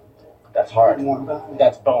 That's hard.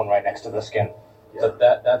 That's bone right next to the skin. Yeah. So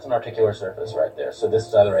that's an articular surface right there. So this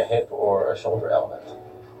is either a hip or a shoulder element.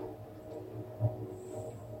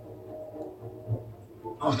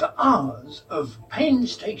 After hours of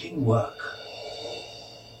painstaking work.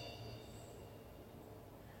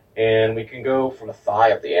 And we can go from the thigh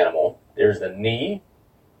of the animal. There's the knee,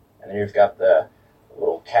 and then you've got the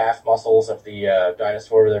little calf muscles of the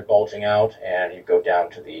dinosaur. They're bulging out, and you go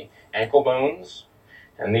down to the ankle bones,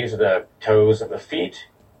 and these are the toes of the feet.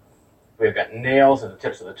 We've got nails at the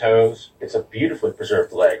tips of the toes. It's a beautifully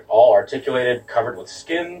preserved leg, all articulated, covered with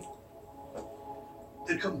skin.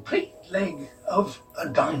 The complete leg of a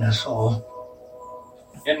dinosaur.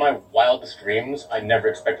 In my wildest dreams, I never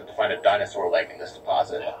expected to find a dinosaur leg in this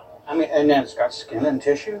deposit. I mean, and then it's got skin and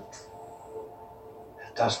tissue.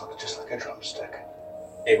 It does look just like a drumstick.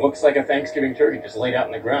 It looks like a Thanksgiving turkey just laid out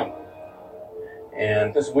in the ground.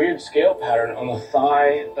 And this weird scale pattern on the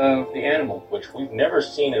thigh of the animal, which we've never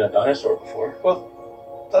seen in a dinosaur before.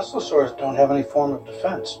 Well, dinosaurs don't have any form of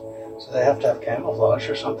defense, so they have to have camouflage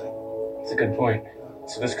or something. That's a good point.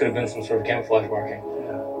 So this could have been some sort of camouflage marking.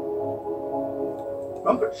 Yeah.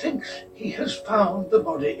 Robert thinks he has found the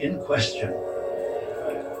body in question.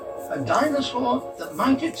 A dinosaur that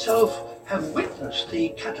might itself have witnessed the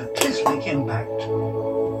cataclysmic impact.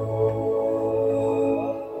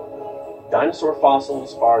 Dinosaur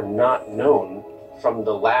fossils are not known from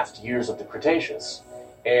the last years of the Cretaceous,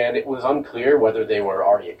 and it was unclear whether they were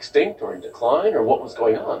already extinct or in decline or what was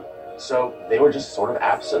going on. So they were just sort of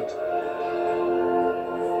absent.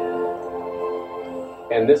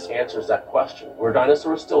 And this answers that question. Were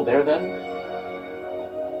dinosaurs still there then?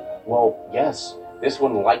 Well, yes. This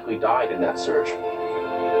one likely died in that surge.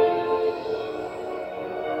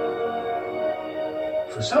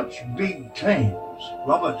 For such big claims,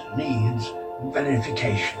 Robert needs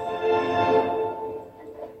verification.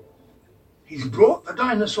 He's brought the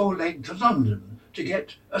dinosaur leg to London to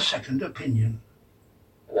get a second opinion.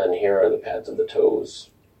 And then here are the pads of the toes.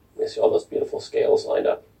 You see all those beautiful scales lined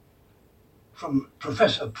up. From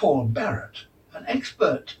Professor Paul Barrett, an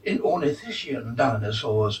expert in ornithischian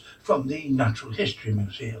dinosaurs from the Natural History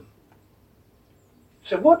Museum.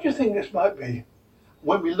 So what do you think this might be?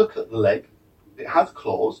 When we look at the leg, it has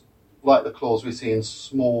claws, like the claws we see in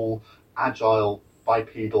small, agile,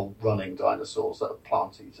 bipedal running dinosaurs that are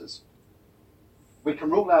plant eaters. We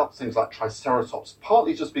can rule out things like Triceratops,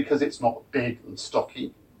 partly just because it's not big and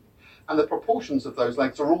stocky, and the proportions of those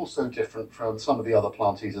legs are also different from some of the other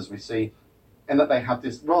plant eaters we see, in that they have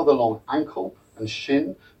this rather long ankle and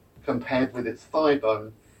shin compared with its thigh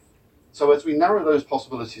bone. So as we narrow those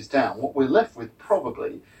possibilities down, what we're left with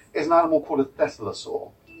probably is an animal called a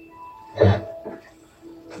thescelosaur.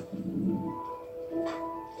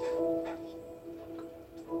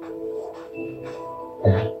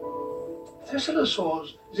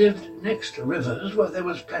 Thescelosaurs lived next to rivers where there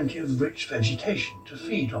was plenty of rich vegetation to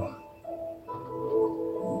feed on.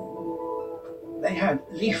 They had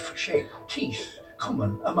leaf-shaped teeth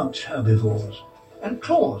common amongst herbivores and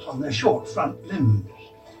claws on their short front limbs,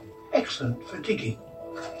 excellent for digging.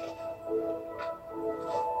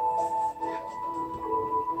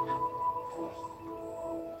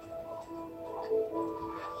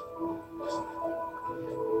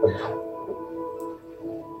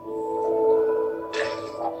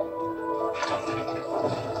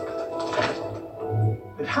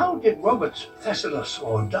 But how did Robert's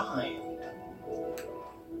thescelosaur die?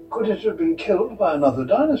 Could it have been killed by another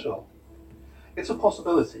dinosaur? It's a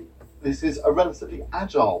possibility. This is a relatively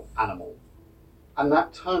agile animal, and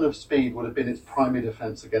that turn of speed would have been its primary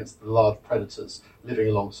defense against the large predators living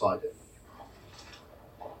alongside it.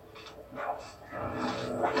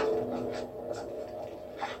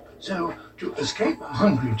 So, to escape a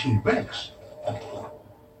hungry T-Rex,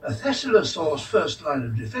 a thescelosaur's first line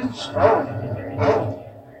of defense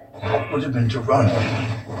would have been to run.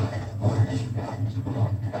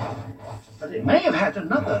 But it may have had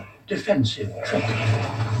another defensive trick.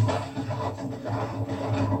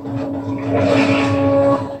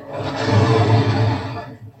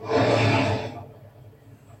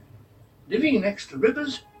 Living next to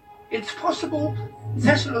rivers, it's possible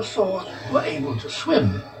thescelosaurs were able to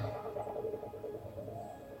swim.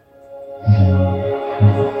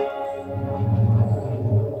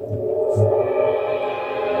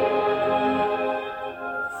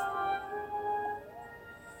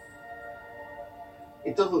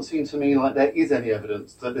 It doesn't seem to me like there is any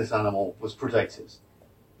evidence that this animal was predated.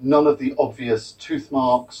 None of the obvious tooth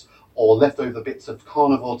marks or leftover bits of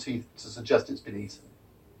carnivore teeth to suggest it's been eaten.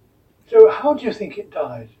 So how do you think it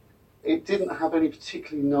died? It didn't have any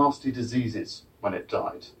particularly nasty diseases when it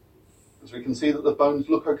died. As we can see that the bones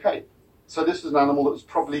look okay. So this was an animal that was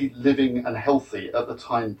probably living and healthy at the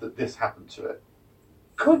time that this happened to it.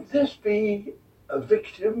 Could this be a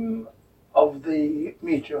victim of the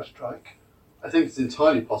meteor strike? I think it's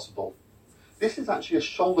entirely possible. This is actually a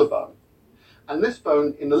shoulder bone, and this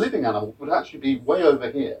bone in the living animal would actually be way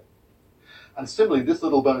over here. And similarly, this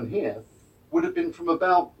little bone here would have been from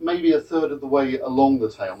about maybe a third of the way along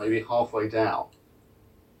the tail, maybe halfway down.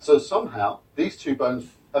 So somehow, these two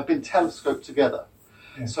bones have been telescoped together.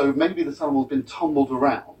 Yeah. So maybe this animal has been tumbled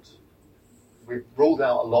around. We've ruled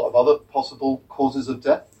out a lot of other possible causes of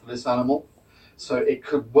death for this animal. So it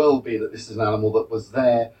could well be that this is an animal that was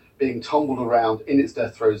there being tumbled around in its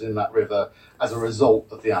death throes in that river as a result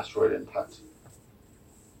of the asteroid impact.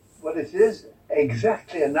 Well, it is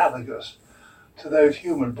exactly analogous to those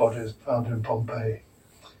human bodies found in Pompeii.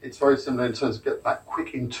 It's very similar in terms of that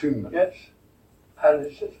quick entombment. Yes, and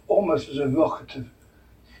it's almost as evocative.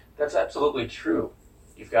 That's absolutely true.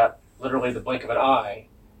 You've got literally the blink of an eye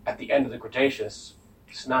at the end of the Cretaceous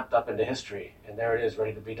snapped up into history, and there it is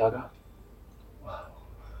ready to be dug up. Wow.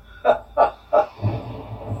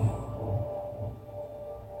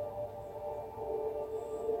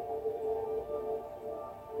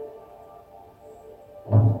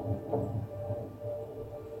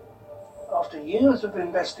 After years of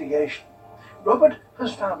investigation, Robert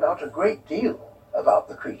has found out a great deal about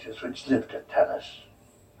the creatures which lived at Tanis.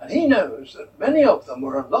 And he knows that many of them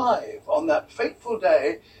were alive on that fateful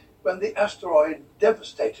day when the asteroid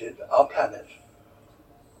devastated our planet.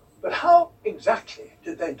 But how exactly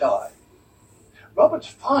did they die? Robert's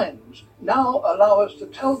finds now allow us to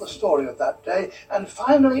tell the story of that day and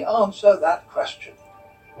finally answer that question.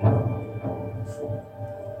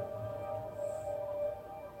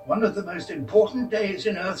 One of the most important days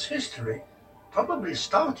in Earth's history probably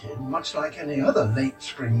started much like any other late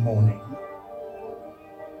spring morning.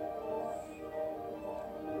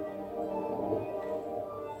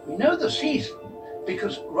 We know the season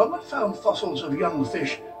because Robert found fossils of young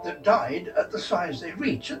fish that died at the size they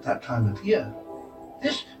reach at that time of year.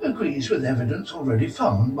 This agrees with evidence already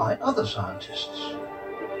found by other scientists.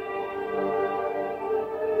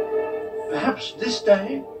 Perhaps this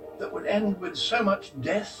day, that would end with so much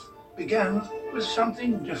death, began with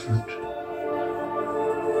something different.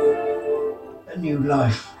 A new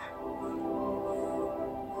life.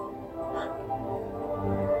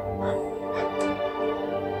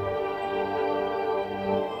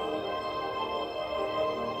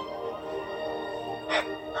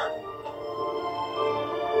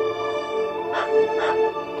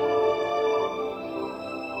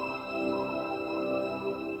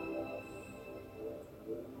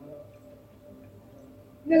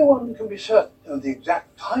 No one can be certain of the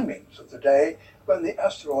exact timings of the day when the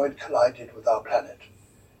asteroid collided with our planet,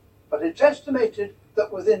 but it's estimated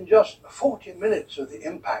that within just 40 minutes of the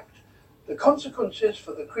impact, the consequences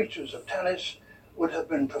for the creatures of Tanis would have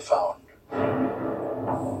been profound.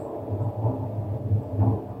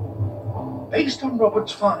 Based on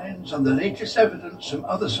Robert's finds and the latest evidence from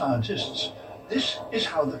other scientists, this is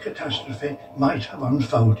how the catastrophe might have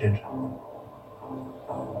unfolded.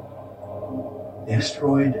 The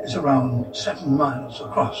asteroid is around 7 miles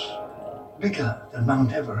across, bigger than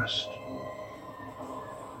Mount Everest,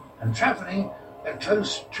 and travelling at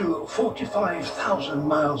close to 45,000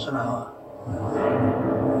 miles an hour.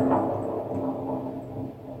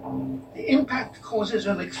 The impact causes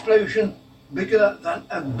an explosion bigger than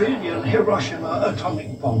 1 billion Hiroshima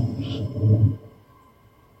atomic bombs.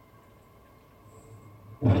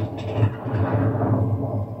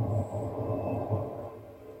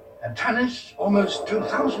 At Tanis, almost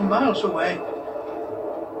 2,000 miles away,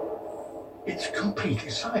 it's completely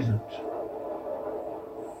silent.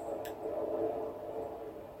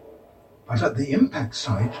 But at the impact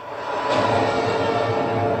site,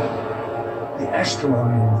 the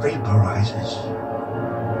asteroid vaporizes.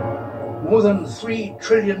 More than 3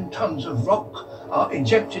 trillion tons of rock are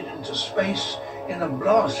ejected into space in a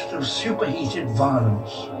blast of superheated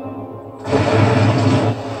violence.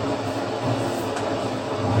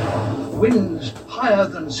 Winds higher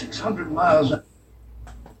than 600 miles an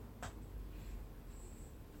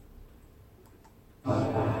hour.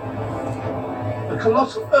 A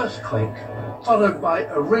colossal earthquake, followed by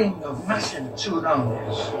a ring of massive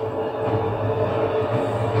tsunamis.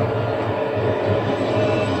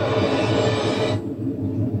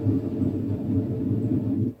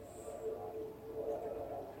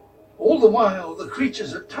 All the while, the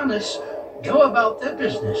creatures at Tanis go about their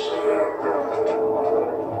business,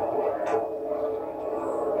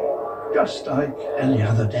 just like any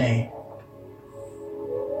other day.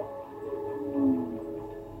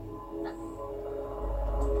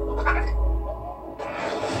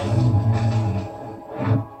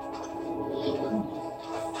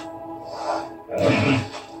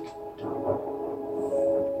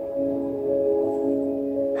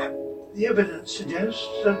 The evidence suggests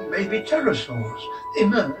that baby pterosaurs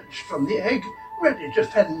emerged from the egg ready to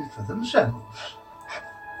fend for themselves.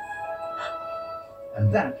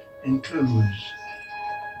 And that includes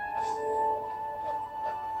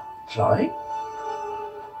flying?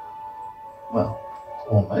 Well,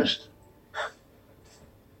 almost.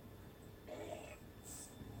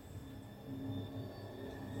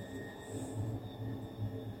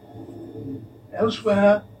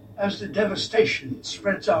 Elsewhere, as the devastation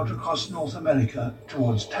spreads out across North America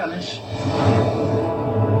towards Tanis,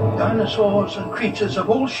 dinosaurs and creatures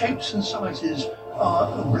of all shapes and sizes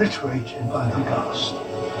are obliterated by the blast.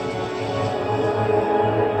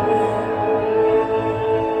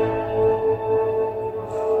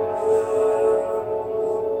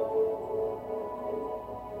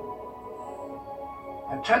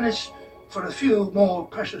 At Tanis, for a few more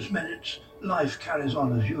precious minutes, life carries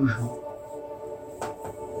on as usual.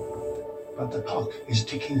 But the clock is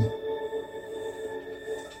ticking.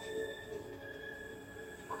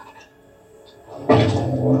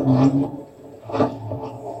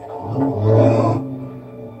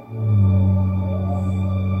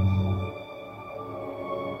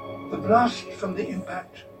 The blast from the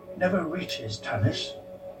impact never reaches Tanis,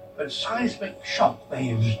 but seismic shock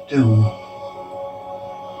waves do.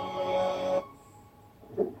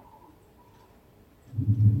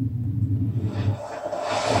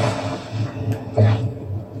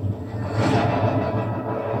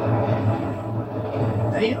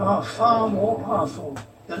 They are far more powerful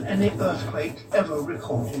than any earthquake ever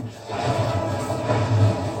recorded.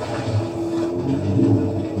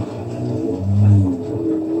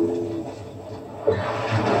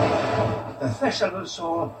 The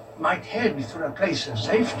Dinosaur might head for a place of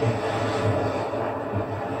safety.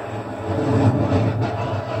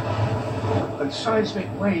 But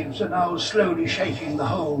seismic waves are now slowly shaking the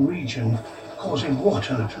whole region, causing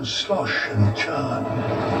water to slosh and churn.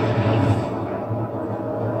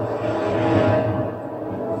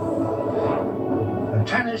 And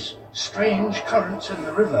Tanis' strange currents in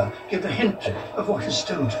the river give a hint of what is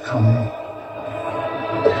still to come.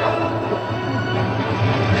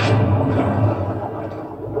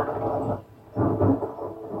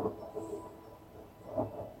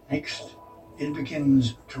 Next, it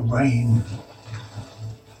begins to rain.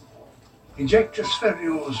 Ejector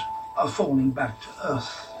spherules are falling back to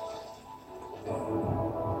Earth.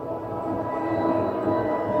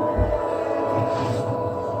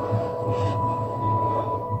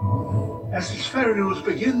 As the spherules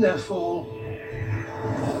begin their fall,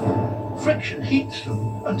 friction heats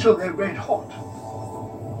them until they're red hot.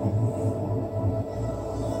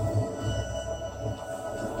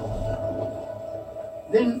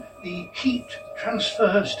 Then the heat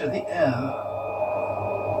transfers to the air.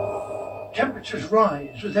 Temperatures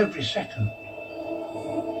rise with every second.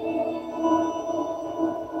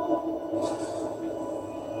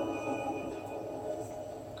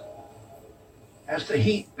 As the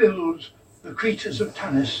heat builds, the creatures of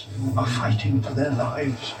Tanis are fighting for their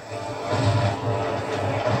lives.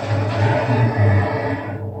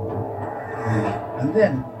 And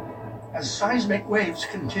then, as seismic waves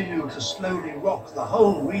continue to slowly rock the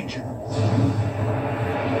whole region,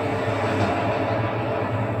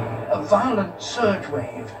 a violent surge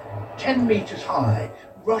wave, 10 meters high,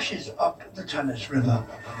 rushes up the Tanis River.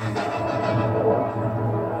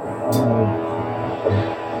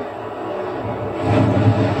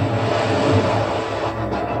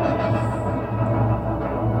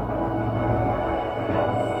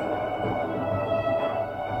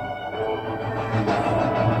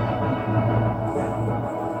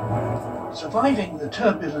 Surviving the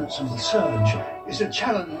turbulence of the surge is a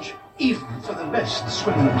challenge even for the best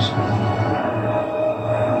swimmers.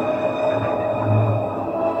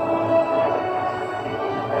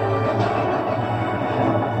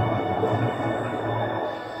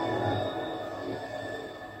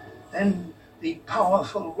 Then the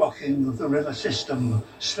powerful rocking of the river system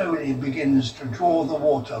slowly begins to draw the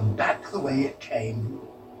water back the way it came.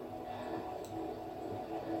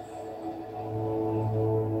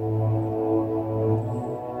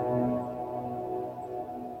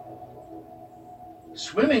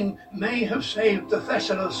 Swimming may have saved the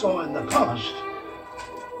Dinosaur in the past,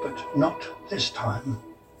 but not this time.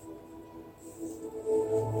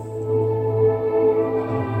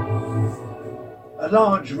 A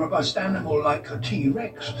large, robust animal like a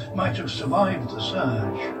T-Rex might have survived the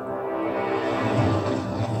surge.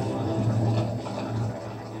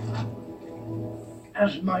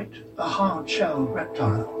 As might a hard-shelled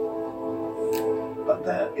reptile. But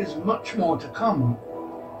there is much more to come.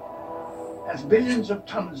 As billions of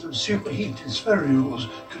tons of superheated spherules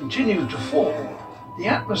continue to fall, the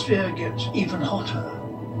atmosphere gets even hotter,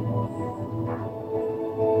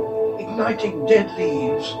 igniting dead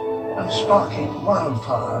leaves and sparking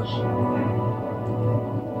wildfires.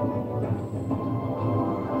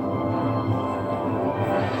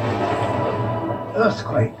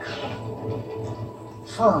 Earthquakes,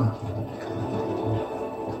 fire,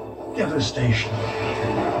 devastation.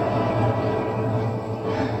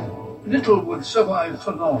 Little would survive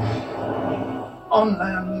for long, on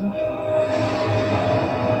land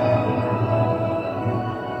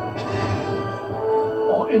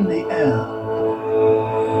or in the air.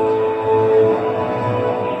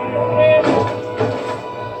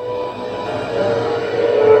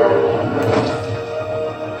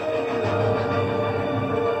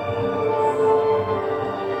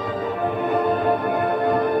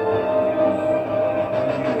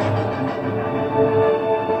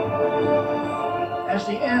 As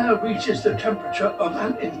the air reaches the temperature of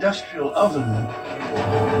an industrial oven,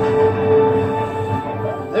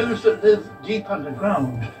 those that live deep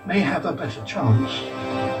underground may have a better chance.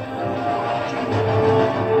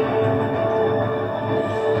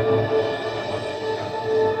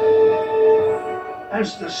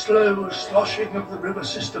 As the slow sloshing of the river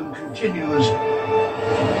system continues,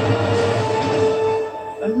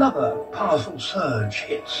 another powerful surge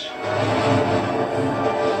hits.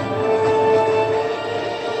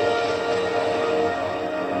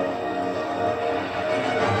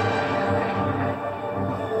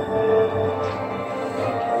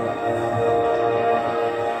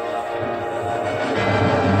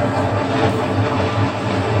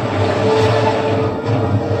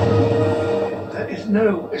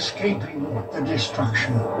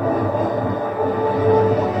 destruction.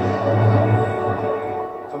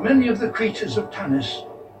 For many of the creatures of Tanis,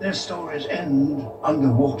 their stories end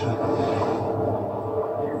underwater.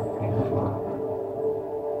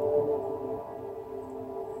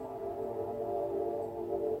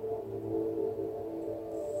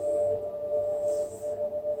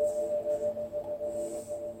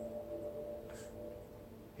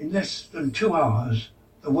 In less than 2 hours,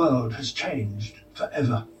 the world has changed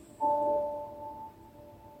forever.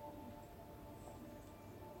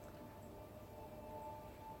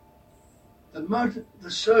 The mud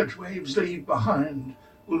the surge waves leave behind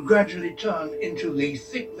will gradually turn into the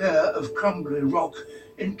thick layer of crumbly rock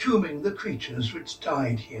entombing the creatures which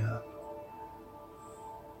died here.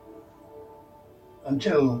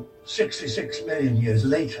 Until 66 million years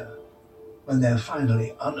later, when they're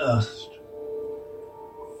finally unearthed.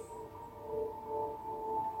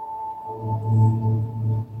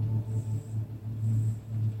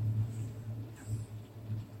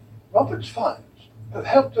 Robert's finds have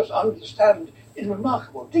helped us understand in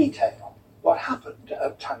remarkable detail what happened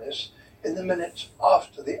at Tanis in the minutes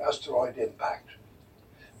after the asteroid impact.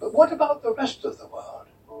 But what about the rest of the world?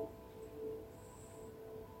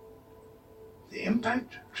 The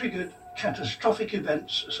impact triggered catastrophic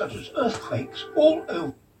events such as earthquakes all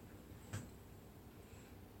over the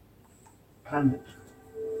planet.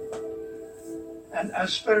 And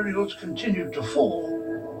as spherules continued to fall,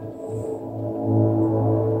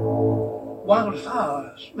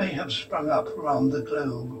 wildfires may have sprung up around the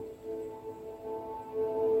globe.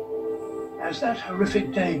 As that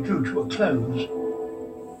horrific day drew to a close,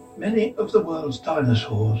 many of the world's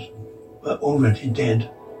dinosaurs were already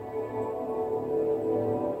dead.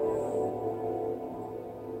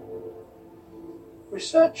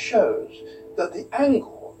 Research shows that the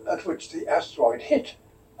angle at which the asteroid hit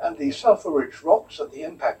and the sulfur-rich rocks at the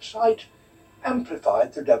impact site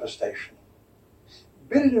amplified the devastation.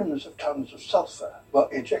 Billions of tons of sulfur were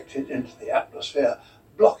ejected into the atmosphere,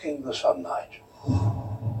 blocking the sunlight.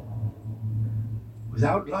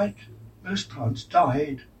 Without light, most plants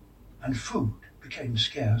died and food became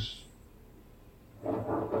scarce.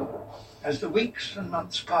 As the weeks and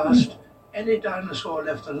months passed, any dinosaur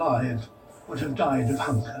left alive would have died of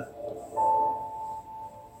hunger.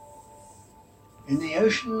 In the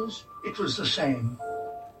oceans, it was the same.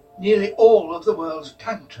 Nearly all of the world's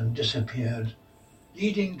plankton disappeared,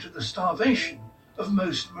 leading to the starvation of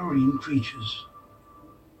most marine creatures.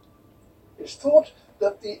 It's thought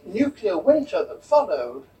that the nuclear winter that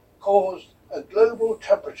followed caused a global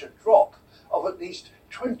temperature drop of at least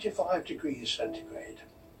 25 degrees centigrade.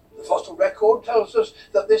 The fossil record tells us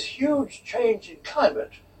that this huge change in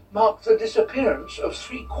climate marked the disappearance of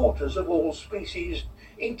 3/4 of all species,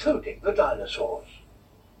 including the dinosaurs.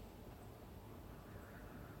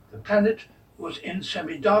 The planet was in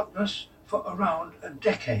semi-darkness for around a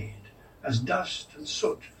decade as dust and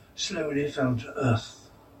soot slowly fell to Earth.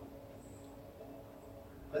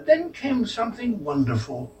 But then came something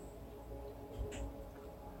wonderful.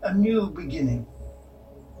 A new beginning.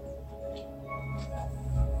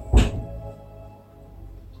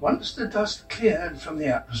 Once the dust cleared from the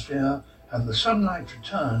atmosphere and the sunlight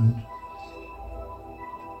returned,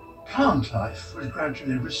 plant life was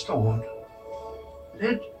gradually restored,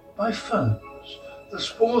 led by ferns, the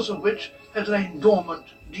spores of which had lain dormant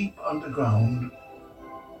deep underground,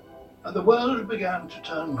 and the world began to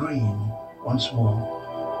turn green once more.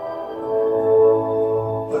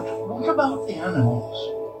 But what about the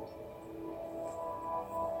animals?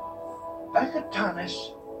 Back at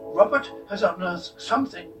Tanis, Robert has unearthed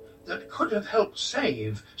something that could have helped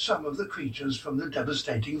save some of the creatures from the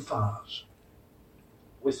devastating fires.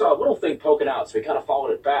 We saw a little thing poking out, so we kind of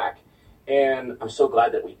followed it back, and I'm so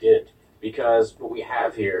glad that we did, because what we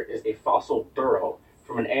have here is a fossil burrow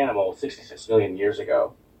from an animal 66 million years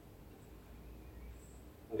ago.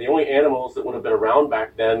 The only animals that would have been around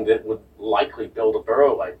back then that would likely build a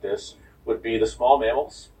burrow like this would be the small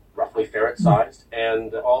mammals, roughly ferret-sized,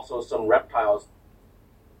 and also some reptiles.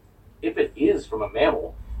 If it is from a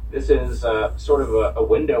mammal, this is sort of a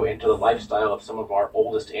window into the lifestyle of some of our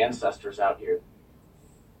oldest ancestors out here.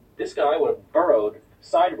 This guy would have burrowed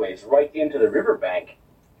sideways right into the riverbank.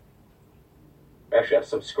 We actually have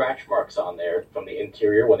some scratch marks on there from the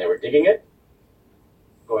interior when they were digging it.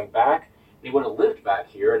 Going back, they would have lived back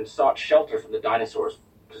here and sought shelter from the dinosaurs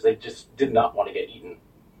because they just did not want to get eaten.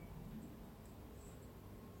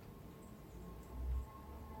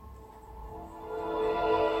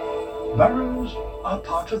 Burrows are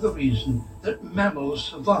part of the reason that mammals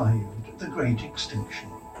survived the Great Extinction.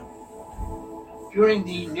 During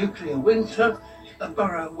the nuclear winter, a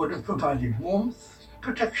burrow would have provided warmth,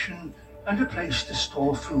 protection, and a place to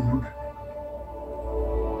store food.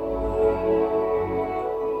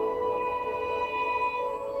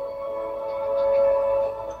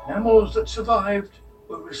 Mammals that survived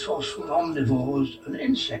were resourceful omnivores, and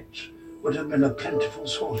insects would have been a plentiful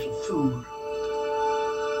source of food.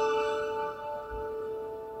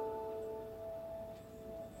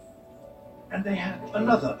 And they had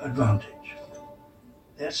another advantage: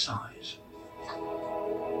 their size.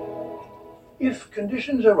 If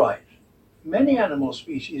conditions are right, many animal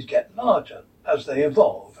species get larger as they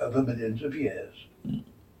evolve over millions of years.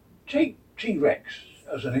 Take T-Rex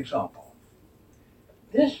as an example.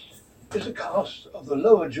 This is a cast of the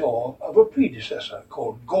lower jaw of a predecessor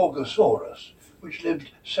called Gorgosaurus, which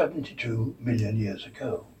lived 72 million years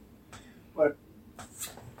ago. But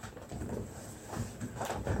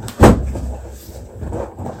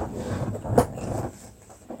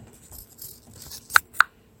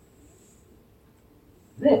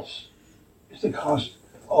this is the cast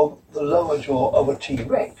of the lower jaw of a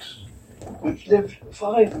T-Rex, which lived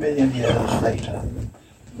 5 million years later.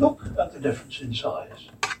 Look at the difference in size.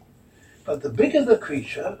 But the bigger the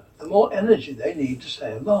creature, the more energy they need to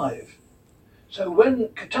stay alive. So when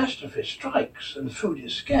catastrophe strikes and food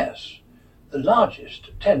is scarce, the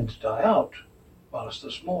largest tend to die out, whilst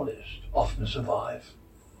the smallest often survive.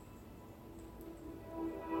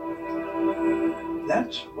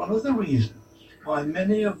 That's one of the reasons why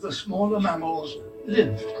many of the smaller mammals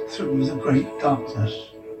lived through the Great Darkness.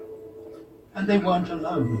 And they weren't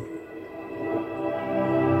alone.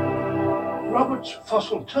 Robert's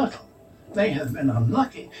fossil turtle may have been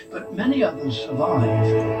unlucky, but many others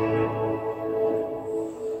survived,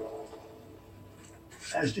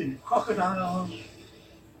 as did crocodiles,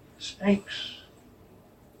 snakes,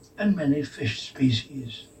 and many fish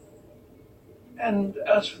species. And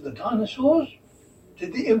as for the dinosaurs,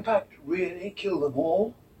 did the impact really kill them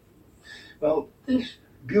all? Well, this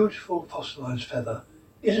beautiful fossilized feather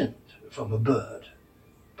isn't from a bird,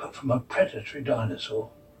 but from a predatory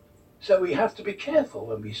dinosaur. So we have to be careful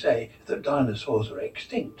when we say that dinosaurs are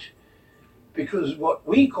extinct, because what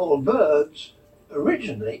we call birds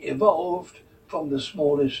originally evolved from the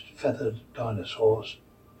smallest feathered dinosaurs.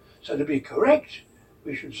 So to be correct,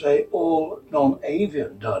 we should say all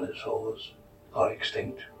non-avian dinosaurs are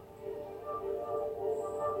extinct.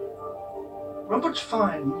 Robert's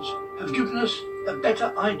finds have given us a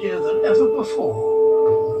better idea than ever before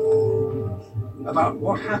about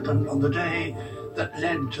what happened on the day that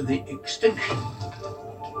led to the extinction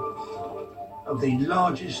of the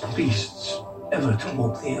largest beasts ever to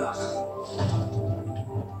walk the earth.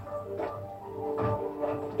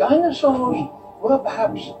 Dinosaurs were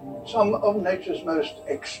perhaps some of nature's most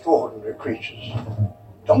extraordinary creatures,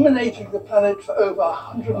 dominating the planet for over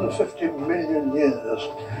 150 million years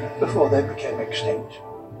before they became extinct.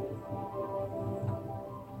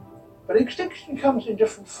 But extinction comes in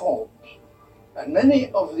different forms, and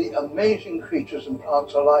many of the amazing creatures and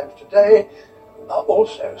plants alive today are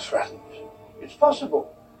also threatened. It's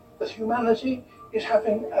possible that humanity is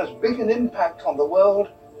having as big an impact on the world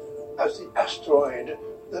as the asteroid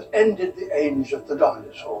that ended the age of the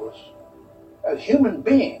dinosaurs. As human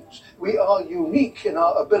beings, we are unique in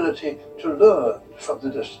our ability to learn from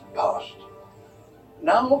the distant past.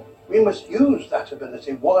 Now we must use that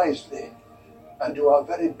ability wisely and do our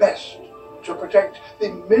very best to protect the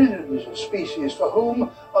millions of species for whom,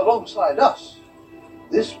 alongside us,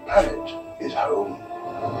 this planet is home.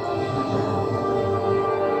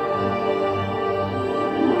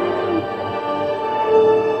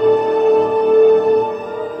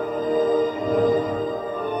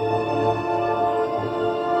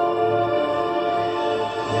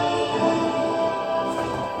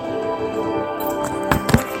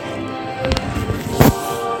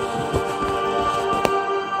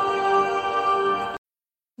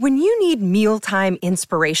 When you need mealtime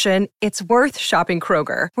inspiration, it's worth shopping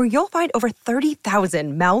Kroger, where you'll find over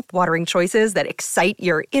 30,000 mouth-watering choices that excite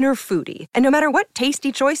your inner foodie. And no matter what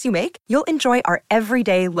tasty choice you make, you'll enjoy our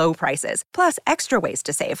everyday low prices, plus extra ways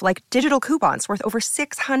to save, like digital coupons worth over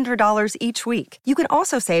 $600 each week. You can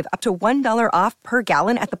also save up to $1 off per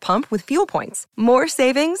gallon at the pump with fuel points. More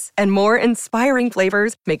savings and more inspiring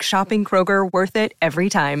flavors make shopping Kroger worth it every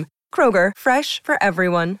time. Kroger, fresh for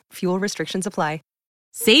everyone. Fuel restrictions apply.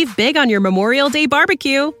 Save big on your Memorial Day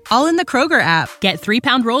barbecue, all in the Kroger app. Get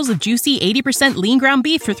 3-pound rolls of juicy 80% lean ground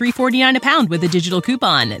beef for $3.49 a pound with a digital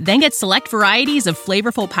coupon. Then get select varieties of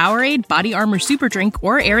flavorful Powerade, Body Armor Super Drink,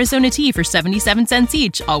 or Arizona tea for 77 cents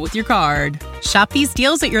each, all with your card. Shop these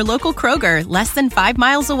deals at your local Kroger, less than 5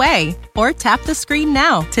 miles away. Or tap the screen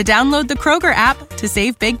now to download the Kroger app to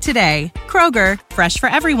save big today. Kroger, fresh for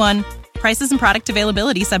everyone. Prices and product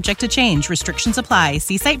availability subject to change. Restrictions apply.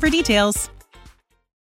 See site for details.